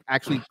responses, like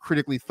actually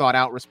critically thought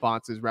out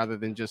responses rather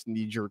than just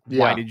knee-jerk,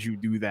 why did you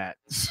do that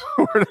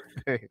sort of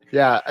thing.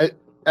 Yeah,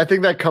 I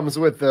think that comes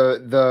with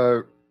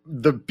the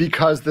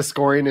because the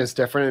scoring is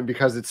different and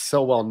because it's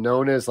so well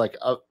known as like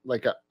a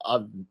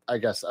I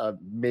guess a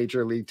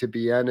major league to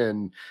be in,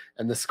 and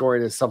the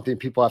scoring is something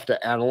people have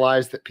to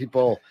analyze, that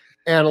people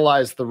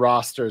analyze the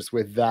rosters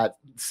with that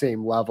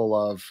same level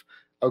of,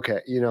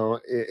 okay, you know,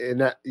 in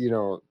that, you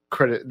know,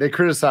 they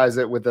criticize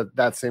it with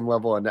that same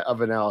level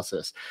of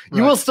analysis.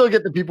 You will still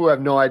get the people who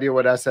have no idea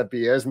what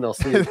SFB is, and they'll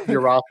see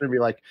your roster and be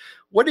like,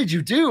 what did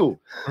you do?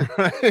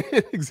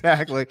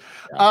 Exactly.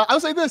 Yeah.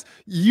 I'll say this,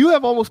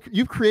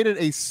 you've created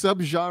a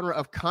subgenre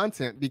of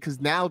content,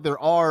 because now there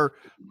are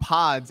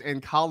pods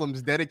and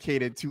columns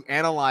dedicated to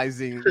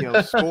analyzing, you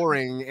know,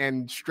 scoring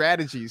and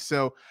strategies.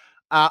 So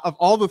of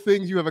all the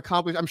things you have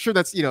accomplished, I'm sure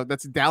that's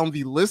down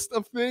the list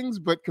of things,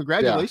 but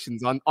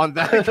congratulations on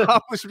that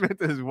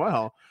accomplishment as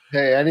well.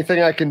 Hey,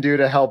 anything I can do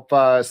to help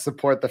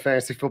support the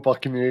fantasy football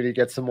community,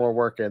 get some more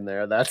work in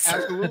there. That's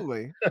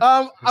absolutely.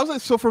 I was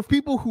like, so for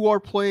people who are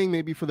playing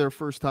maybe for their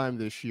first time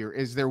this year,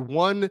 is there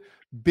one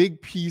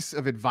big piece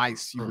of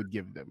advice you would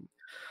give them?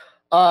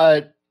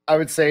 I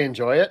would say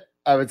enjoy it.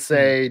 I would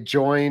say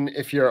join,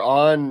 if you're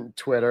on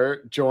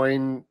Twitter,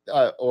 join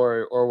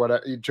or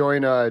whatever.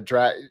 Join a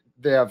draft.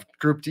 They have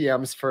group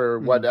DMs for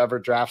whatever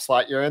draft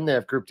slot you're in. They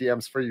have group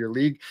DMs for your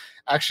league.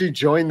 Actually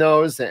join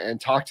those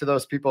and talk to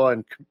those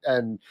people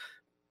and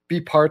be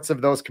parts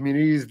of those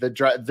communities. The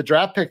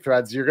draft pick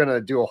threads, you're going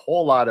to do a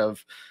whole lot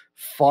of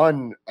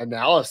fun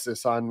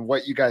analysis on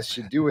what you guys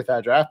should do with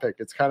that draft pick.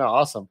 It's kind of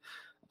awesome.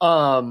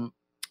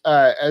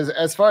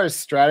 As far as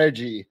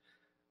strategy,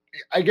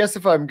 I guess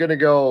if I'm going to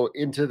go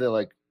into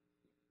the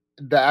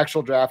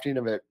actual drafting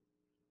of it,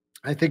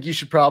 I think you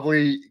should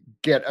probably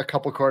get a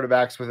couple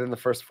quarterbacks within the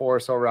first 4 or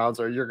so rounds,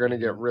 or you're going to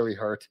get really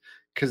hurt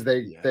because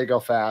they go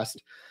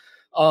fast.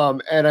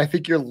 And I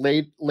think your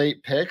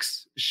late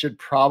picks should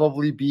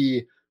probably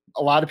be,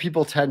 a lot of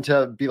people tend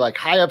to be like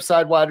high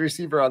upside wide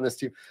receiver on this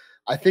team.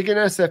 I think in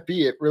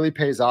SFB, it really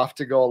pays off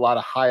to go a lot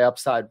of high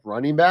upside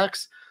running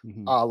backs,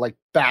 like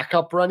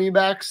backup running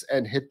backs,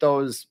 and hit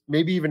those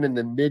maybe even in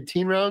the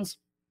mid-teen rounds,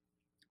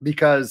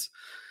 because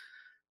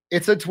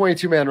it's a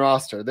 22-man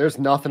roster. There's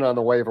nothing on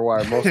the waiver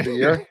wire most of the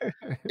year.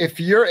 If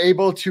you're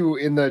able to,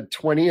 in the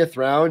 20th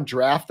round,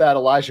 draft that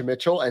Elijah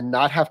Mitchell and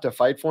not have to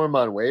fight for him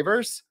on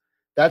waivers,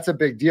 that's a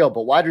big deal.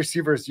 But wide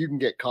receivers, you can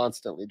get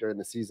constantly during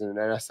the season in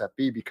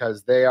NSFB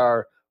because they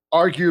are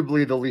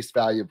arguably the least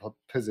valuable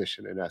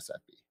position in SFB.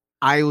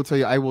 I will tell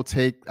you,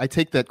 I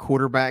take that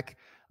quarterback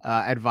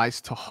advice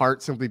to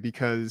heart, simply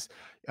because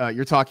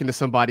you're talking to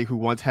somebody who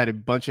once had a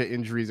bunch of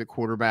injuries at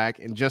quarterback,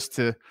 and just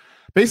to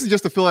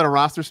fill out a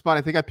roster spot,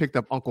 I think I picked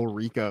up Uncle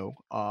Rico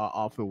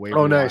off the waiver.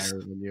 Oh, nice.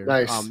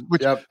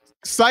 Which,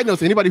 side note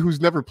to anybody who's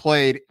never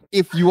played,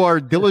 if you are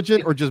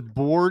diligent or just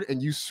bored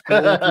and you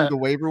scroll through the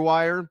waiver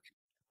wire,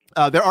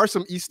 there are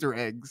some Easter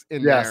eggs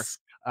in there.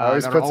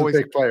 Always put some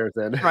big players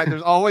in. Right.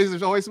 There's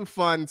always some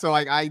fun. So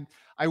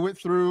I went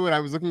through and I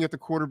was looking at the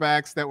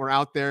quarterbacks that were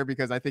out there,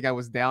 because I think I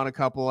was down a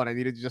couple and I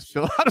needed to just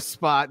fill out a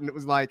spot. And it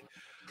was like,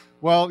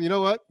 well, you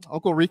know what?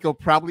 Uncle Rico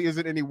probably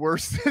isn't any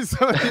worse than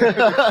some of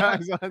the other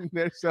guys on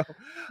there. So,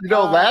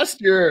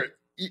 last year,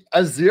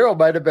 a 0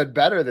 might have been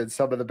better than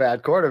some of the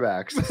bad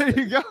quarterbacks. There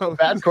you go.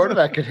 Bad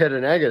quarterback could hit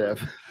a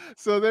negative.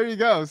 So there you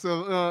go.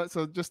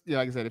 So just,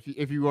 like I said,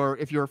 if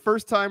you're a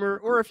first timer,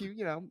 or if you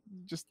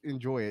just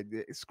enjoy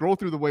it, scroll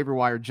through the waiver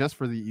wire just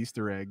for the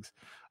Easter eggs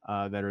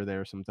that are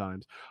there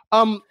sometimes.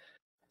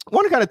 I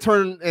want to kind of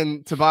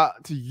turn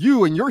to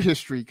you and your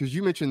history, because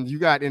you mentioned you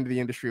got into the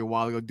industry a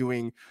while ago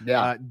doing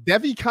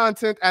Devy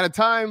content at a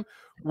time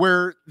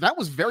where that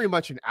was very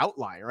much an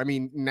outlier. I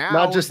mean, now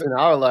not just an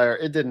outlier,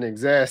 it didn't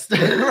exist.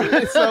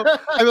 Right? So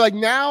I mean, like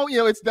now,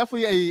 it's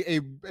definitely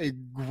a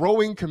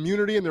growing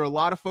community, and there are a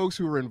lot of folks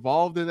who are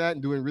involved in that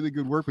and doing really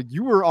good work. But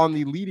you were on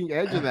the leading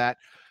edge of that.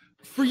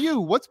 For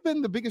you, what's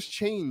been the biggest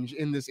change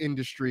in this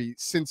industry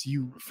since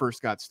you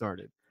first got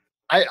started?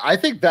 I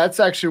think that's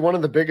actually one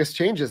of the biggest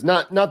changes,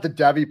 not the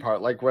Devy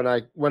part. Like when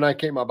I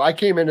came up, I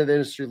came into the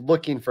industry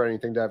looking for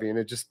anything Devy, and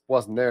it just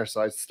wasn't there.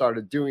 So I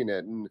started doing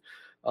it. And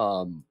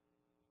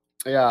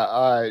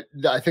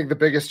I think the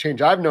biggest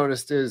change I've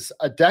noticed is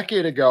a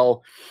decade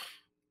ago,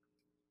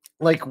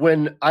 like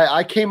when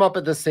I came up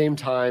at the same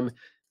time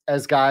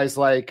as guys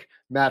like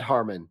Matt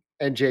Harmon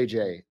and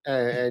JJ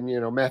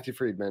and Matthew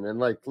Friedman and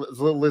like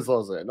Liz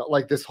Loza, and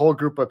like this whole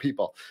group of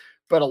people.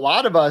 But a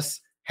lot of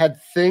us had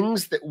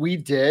things that we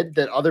did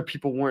that other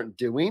people weren't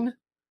doing.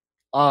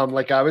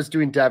 Like I was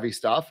doing Devy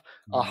stuff.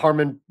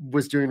 Harmon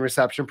was doing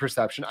reception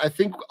perception. I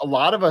think a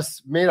lot of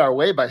us made our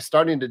way by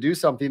starting to do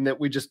something that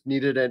we just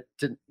needed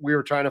we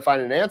were trying to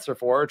find an answer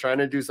for, or trying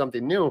to do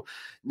something new.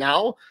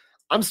 Now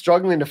I'm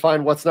struggling to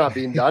find what's not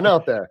being done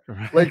out there.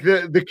 Right. Like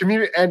the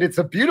community, and it's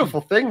a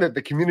beautiful thing that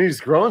the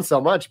community's growing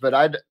so much,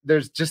 but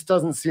there's just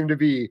doesn't seem to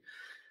be,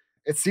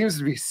 it seems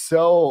to be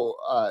so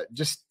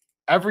just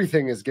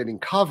everything is getting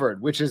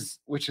covered, which is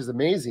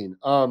amazing.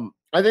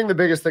 I think the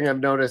biggest thing I've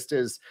noticed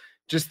is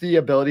just the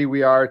ability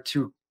we are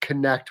to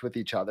connect with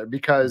each other,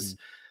 because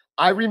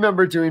I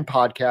remember doing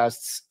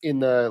podcasts in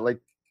the like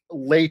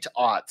late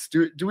aughts.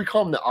 Do we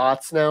call them the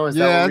aughts now? Is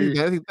that what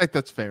I think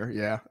that's fair.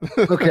 Yeah.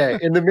 Okay.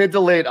 In the mid to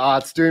late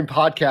aughts, doing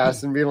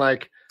podcasts and being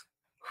like,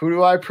 who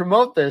do I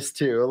promote this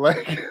to?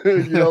 Like,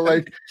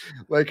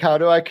 like how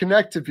do I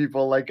connect to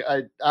people? Like,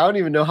 I don't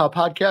even know how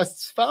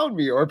podcasts found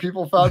me or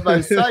people found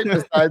my site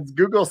besides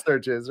Google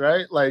searches,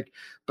 right? Like,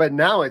 but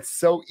now it's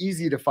so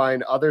easy to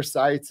find other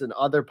sites and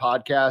other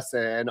podcasts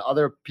and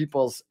other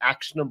people's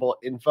actionable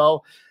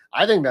info.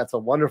 I think that's a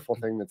wonderful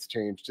thing that's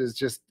changed, is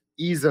just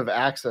ease of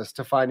access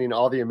to finding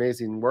all the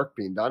amazing work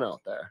being done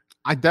out there.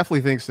 I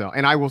definitely think so.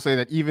 And I will say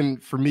that even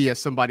for me, as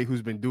somebody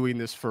who's been doing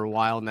this for a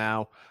while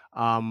now,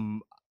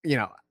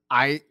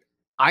 I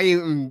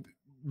am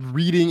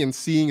reading and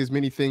seeing as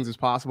many things as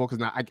possible,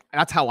 because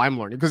that's how I'm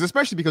learning.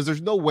 Especially because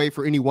there's no way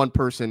for any one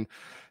person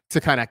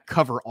to kind of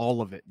cover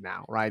all of it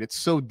now, right? It's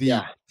so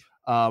deep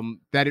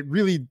that it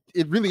really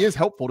is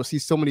helpful to see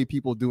so many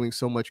people doing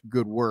so much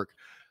good work.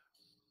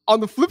 On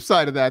the flip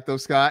side of that, though,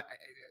 Scott,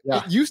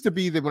 it used to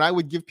be that when I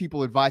would give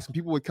people advice and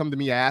people would come to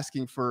me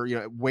asking for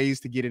ways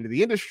to get into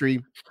the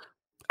industry,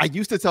 I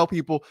used to tell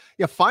people,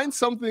 find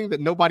something that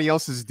nobody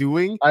else is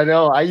doing. I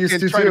know. I used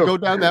to try to go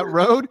down that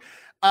road.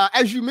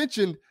 As you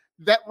mentioned,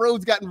 that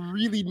road's gotten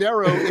really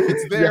narrow if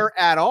it's there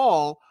at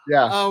all.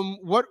 Yeah.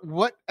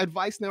 What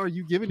advice now are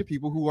you giving to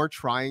people who are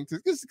trying to?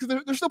 Because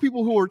there's still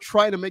people who are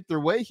trying to make their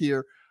way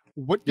here.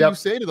 What do you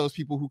say to those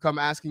people who come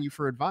asking you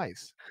for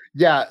advice?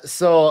 Yeah.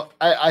 So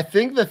I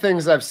think the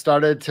things I've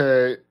started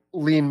to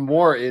lean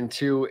more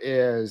into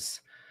is,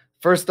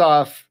 first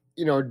off,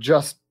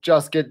 just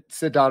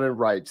sit down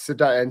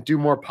and do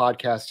more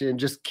podcasting and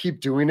just keep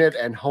doing it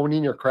and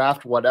honing your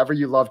craft, whatever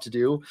you love to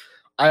do.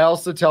 I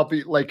also tell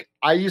people, like,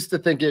 I used to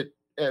think it,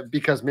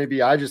 because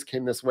maybe I just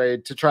came this way,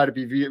 to try to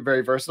be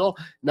very versatile.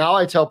 Now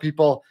I tell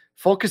people,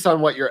 focus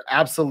on what your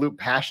absolute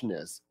passion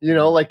is,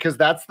 because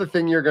that's the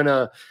thing you're going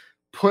to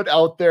put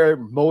out there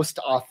most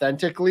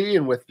authentically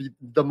and with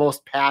the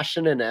most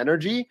passion and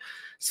energy.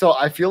 So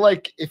I feel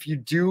like if you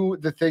do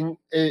the thing,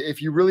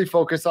 if you really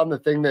focus on the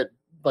thing that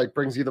like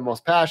brings you the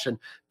most passion,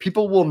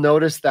 people will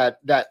notice that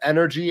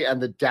energy and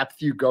the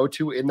depth you go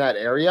to in that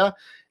area.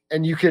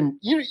 And you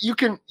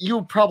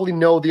probably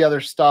know the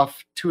other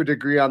stuff to a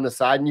degree on the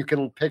side, and you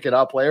can pick it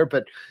up later,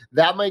 but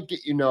that might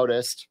get you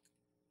noticed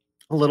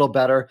a little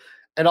better.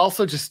 And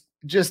also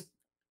just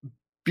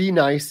be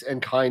nice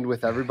and kind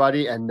with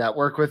everybody and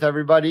network with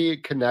everybody,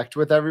 connect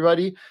with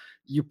everybody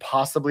you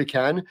possibly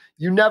can.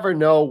 You never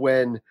know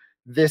when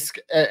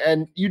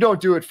and you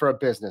don't do it for a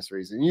business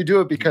reason. You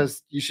do it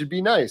because you should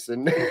be nice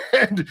and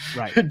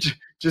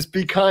just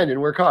be kind and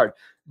work hard.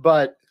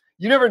 But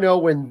you never know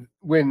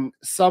when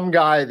some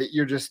guy that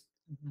you're just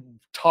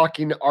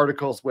talking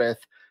articles with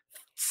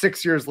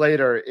 6 years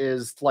later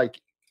is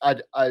like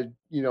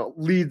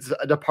leads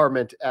a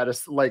department at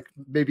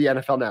maybe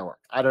NFL Network.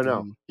 I don't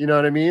know. You know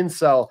what I mean?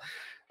 So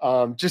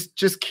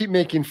just keep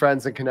making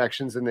friends and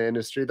connections in the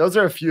industry. Those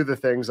are a few of the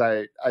things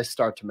I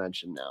start to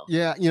mention now.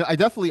 Yeah.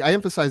 I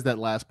emphasize that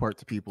last part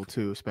to people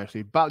too,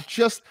 especially about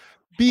just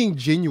being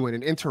genuine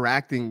and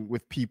interacting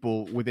with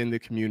people within the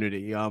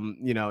community.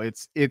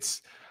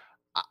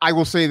 I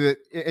will say that,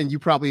 and you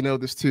probably know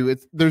this too,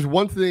 there's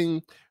one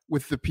thing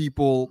with the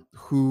people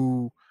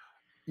who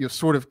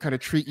sort of kind of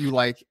treat you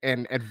like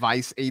an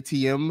advice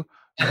ATM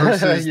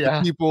versus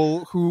the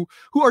people who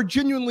are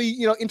genuinely,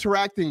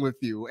 interacting with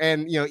you.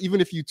 And,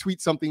 even if you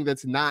tweet something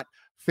that's not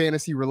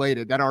fantasy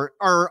related, that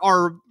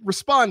are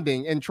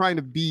responding and trying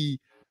to be,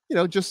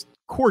 just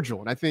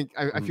cordial. And I think,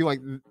 I feel like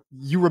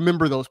you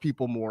remember those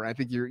people more. I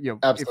think you're,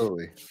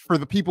 absolutely, for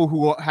the people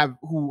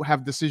who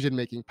have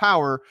decision-making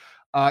power,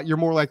 you're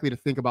more likely to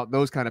think about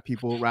those kind of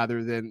people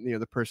rather than,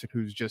 the person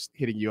who's just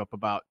hitting you up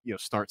about,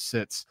 start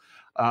sits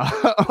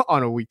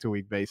on a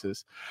week-to-week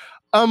basis.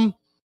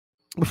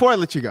 Before I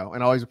let you go,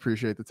 and I always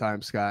appreciate the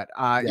time, Scott,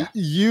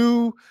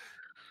 you,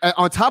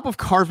 on top of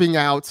carving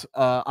out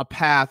a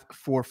path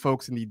for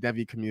folks in the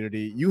Devy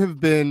community, you have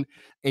been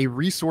a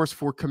resource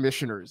for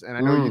commissioners. And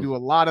I know you do a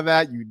lot of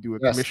that. You do a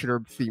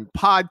commissioner-themed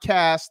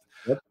podcast.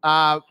 Yep.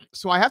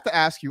 So I have to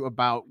ask you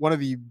about one of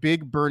the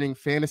big burning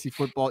fantasy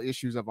football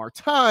issues of our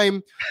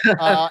time,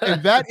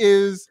 and that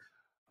is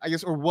I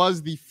guess, or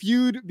was the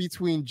feud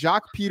between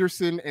Jock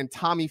Peterson and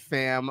Tommy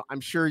Pham. I'm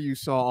sure you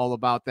saw all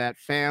about that.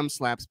 Pham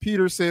slaps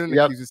Peterson,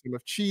 accuses him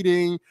of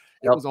cheating.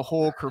 It was a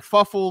whole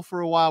kerfuffle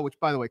for a while, which,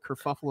 by the way,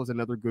 kerfuffle is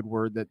another good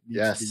word that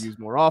needs to be used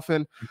more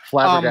often.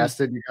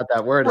 Flabbergasted, you got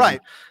that word. Right,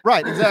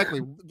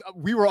 exactly.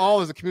 We were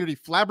all, as a community,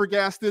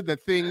 flabbergasted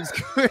that things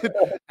could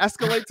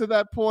escalate to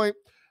that point.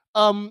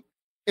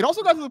 It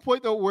also got to the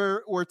point, though,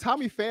 where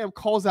Tommy Pham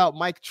calls out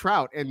Mike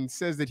Trout and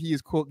says that he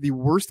is, quote, the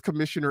worst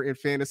commissioner in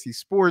fantasy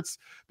sports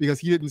because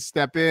he didn't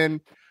step in.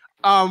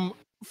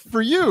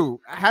 For you,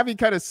 having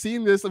kind of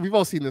seen this, we've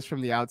all seen this from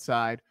the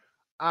outside.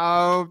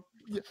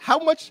 How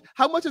much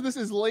of this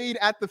is laid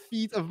at the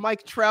feet of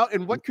Mike Trout,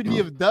 and what could he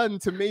have done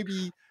to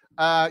maybe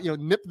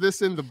nip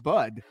this in the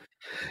bud?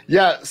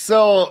 Yeah.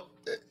 So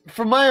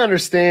from my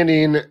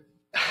understanding,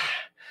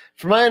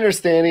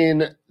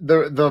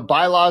 the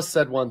bylaws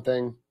said one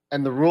thing,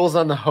 and the rules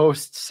on the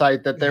host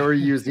site that they were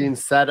using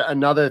said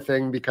another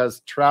thing because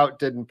Trout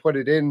didn't put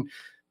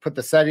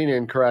the setting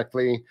in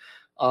correctly.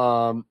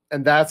 And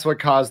that's what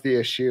caused the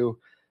issue.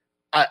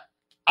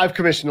 I've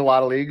commissioned a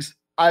lot of leagues.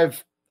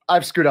 I've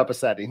screwed up a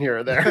setting here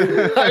or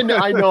there. I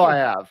know I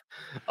have.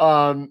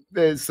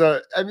 There's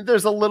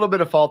a little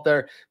bit of fault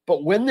there,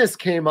 but when this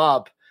came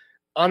up,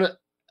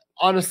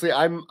 honestly,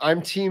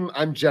 I'm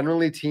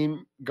generally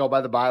team go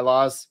by the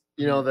bylaws.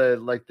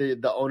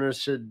 The owners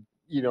should,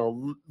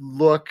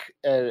 look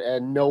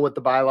and know what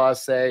the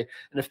bylaws say.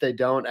 And if they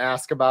don't,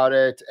 ask about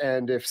it.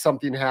 And if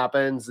something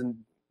happens and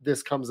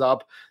this comes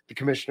up, the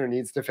commissioner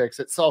needs to fix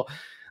it. So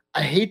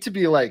I hate to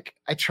be I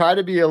try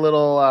to be a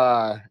little,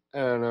 I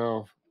don't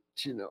know,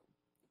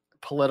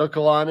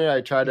 political on it.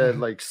 I try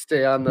to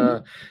stay on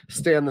the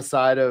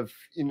side of,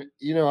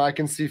 I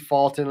can see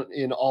fault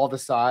in all the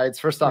sides.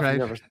 First off,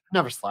 you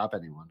never slap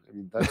anyone. I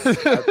mean, that's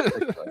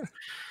ridiculous.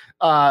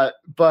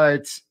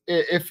 But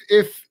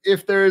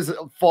if there is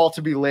a fault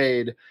to be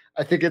laid,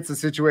 I think it's a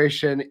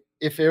situation.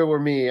 If it were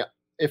me,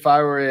 if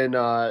I were in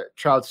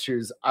Trout's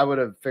shoes, I would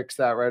have fixed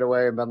that right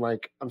away and been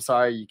like, I'm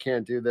sorry, you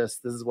can't do this.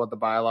 This is what the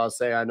bylaws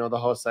say. I know the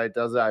host site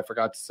does it. I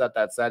forgot to set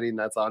that setting.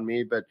 That's on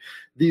me, but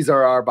these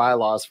are our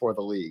bylaws for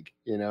the league,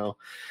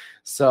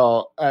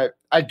 So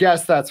I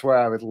guess that's where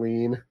I would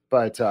lean,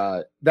 but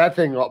that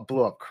thing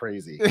blew up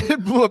crazy.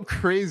 It blew up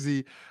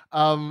crazy.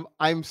 I'm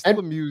still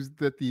amused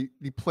that the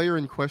player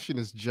in question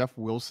is Jeff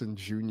Wilson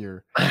Jr.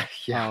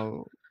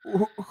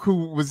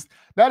 Who was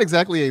not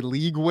exactly a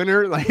league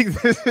winner.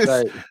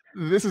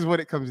 This is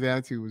what it comes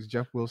down to, was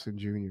Jeff Wilson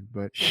Jr.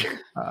 But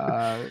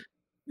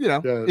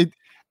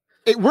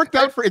it worked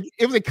out for it.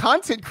 It was a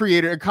content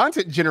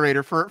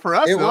generator for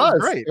us. It was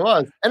great. It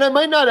was, and I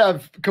might not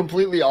have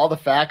completely all the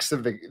facts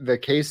of the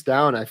case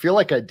down. I feel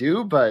like I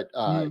do, but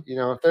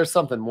if there's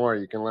something more,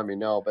 you can let me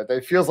know. But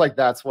it feels like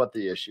that's what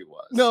the issue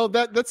was. No,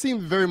 that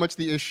seemed very much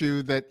the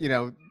issue. That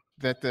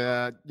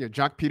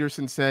Jock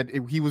Peterson said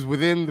he was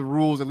within the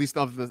rules, at least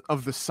of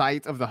the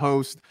site of the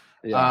host,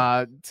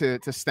 to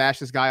stash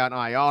this guy on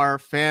IR.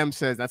 Pham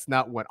says that's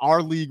not what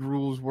our league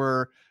rules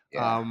were.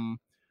 Yeah.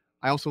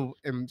 I also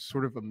am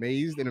sort of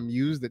amazed and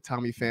amused that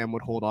Tommy Pham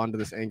would hold on to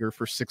this anger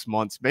for 6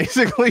 months,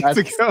 basically.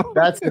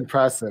 That's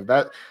impressive.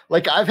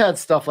 I've had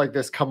stuff like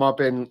this come up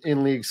in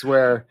leagues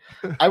where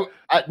I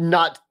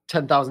not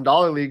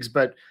 $10,000 leagues,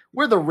 but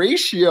where the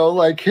ratio,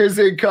 his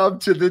income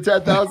to the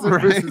 10,000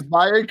 versus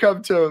my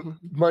income to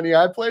money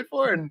I played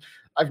for. And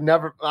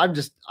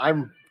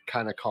I'm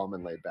kind of calm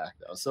and laid back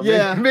though. So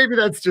maybe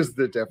that's just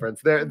the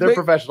difference. They're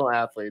professional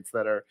athletes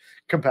that are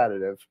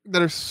competitive.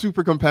 That are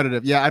super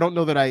competitive. Yeah. I don't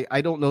know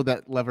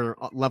that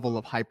level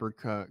of hyper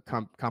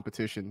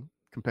competition,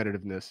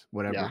 competitiveness,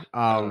 whatever. Yeah,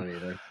 I don't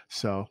either.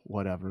 So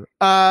whatever.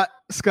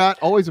 Scott,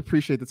 always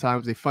appreciate the time. It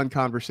was a fun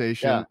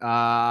conversation.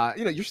 Yeah.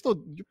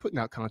 You're putting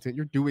out content.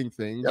 You're doing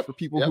things for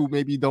people who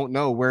maybe don't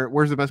know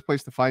where's the best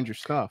place to find your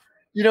stuff.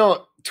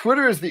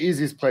 Twitter is the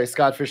easiest place,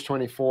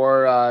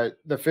 ScottFish24.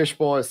 The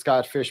Fishbowl is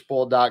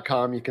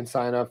scottfishbowl.com. You can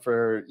sign up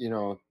for,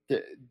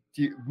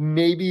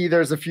 maybe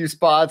there's a few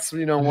spots,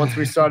 once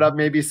we start up,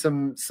 maybe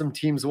some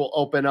teams will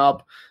open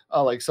up,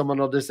 someone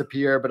will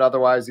disappear, but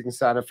otherwise you can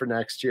sign up for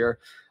next year.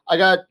 I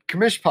got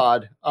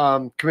CommissionPod,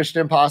 Commission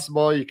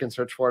Impossible. You can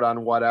search for it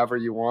on whatever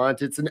you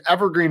want. It's an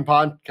evergreen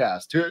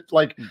podcast.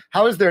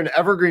 How is there an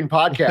evergreen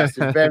podcast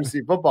in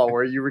fantasy football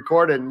where you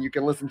record it and you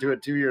can listen to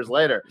it 2 years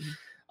later?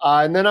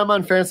 And then I'm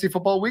on Fantasy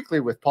Football Weekly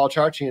with Paul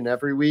Charchian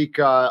every week,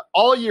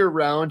 all year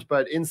round.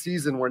 But in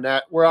season, we're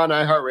on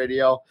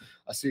iHeartRadio,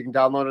 so you can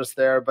download us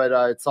there. But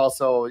it's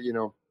also,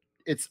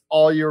 it's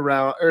all year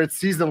round, or it's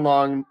season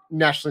long,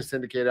 nationally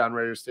syndicated on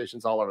radio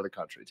stations all over the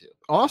country too.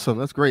 Awesome,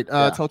 that's great.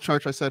 Tell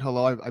Charch I said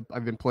hello.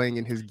 I've been playing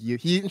in his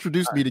he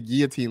introduced me to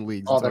guillotine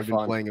leagues. So I've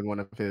been playing in one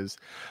of his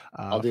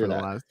for the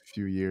last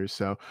few years.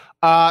 So,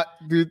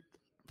 dude.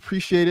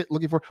 Appreciate it.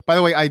 Looking for. By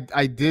the way,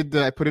 I did.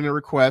 I put in a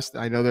request.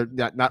 I know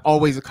they're not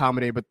always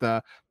accommodating, but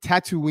the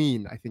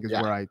Tatooine I think is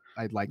where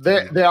I'd like.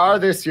 They are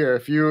this year.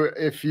 If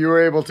you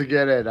were able to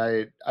get it,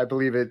 I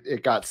believe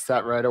it got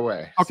set right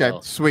away. Okay, so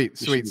sweet.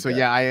 So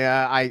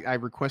I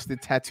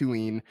requested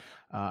Tatooine.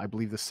 I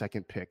believe the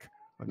second pick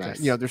Nice.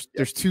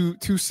 There's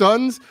two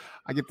sons.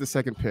 I get the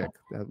second pick.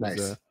 That was,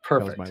 nice.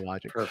 Perfect. That was my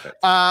logic. Perfect.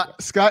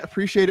 Scott,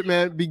 appreciate it,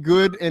 man. Be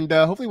good, and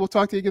hopefully we'll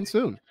talk to you again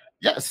soon.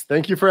 Yes,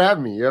 thank you for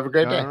having me. You have a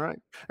great day. All right.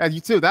 And you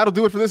too. That'll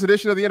do it for this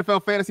edition of the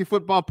NFL Fantasy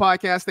Football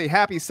Podcast. Stay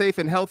happy, safe,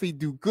 and healthy.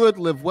 Do good,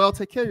 live well,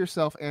 take care of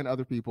yourself and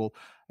other people.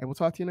 And we'll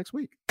talk to you next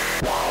week.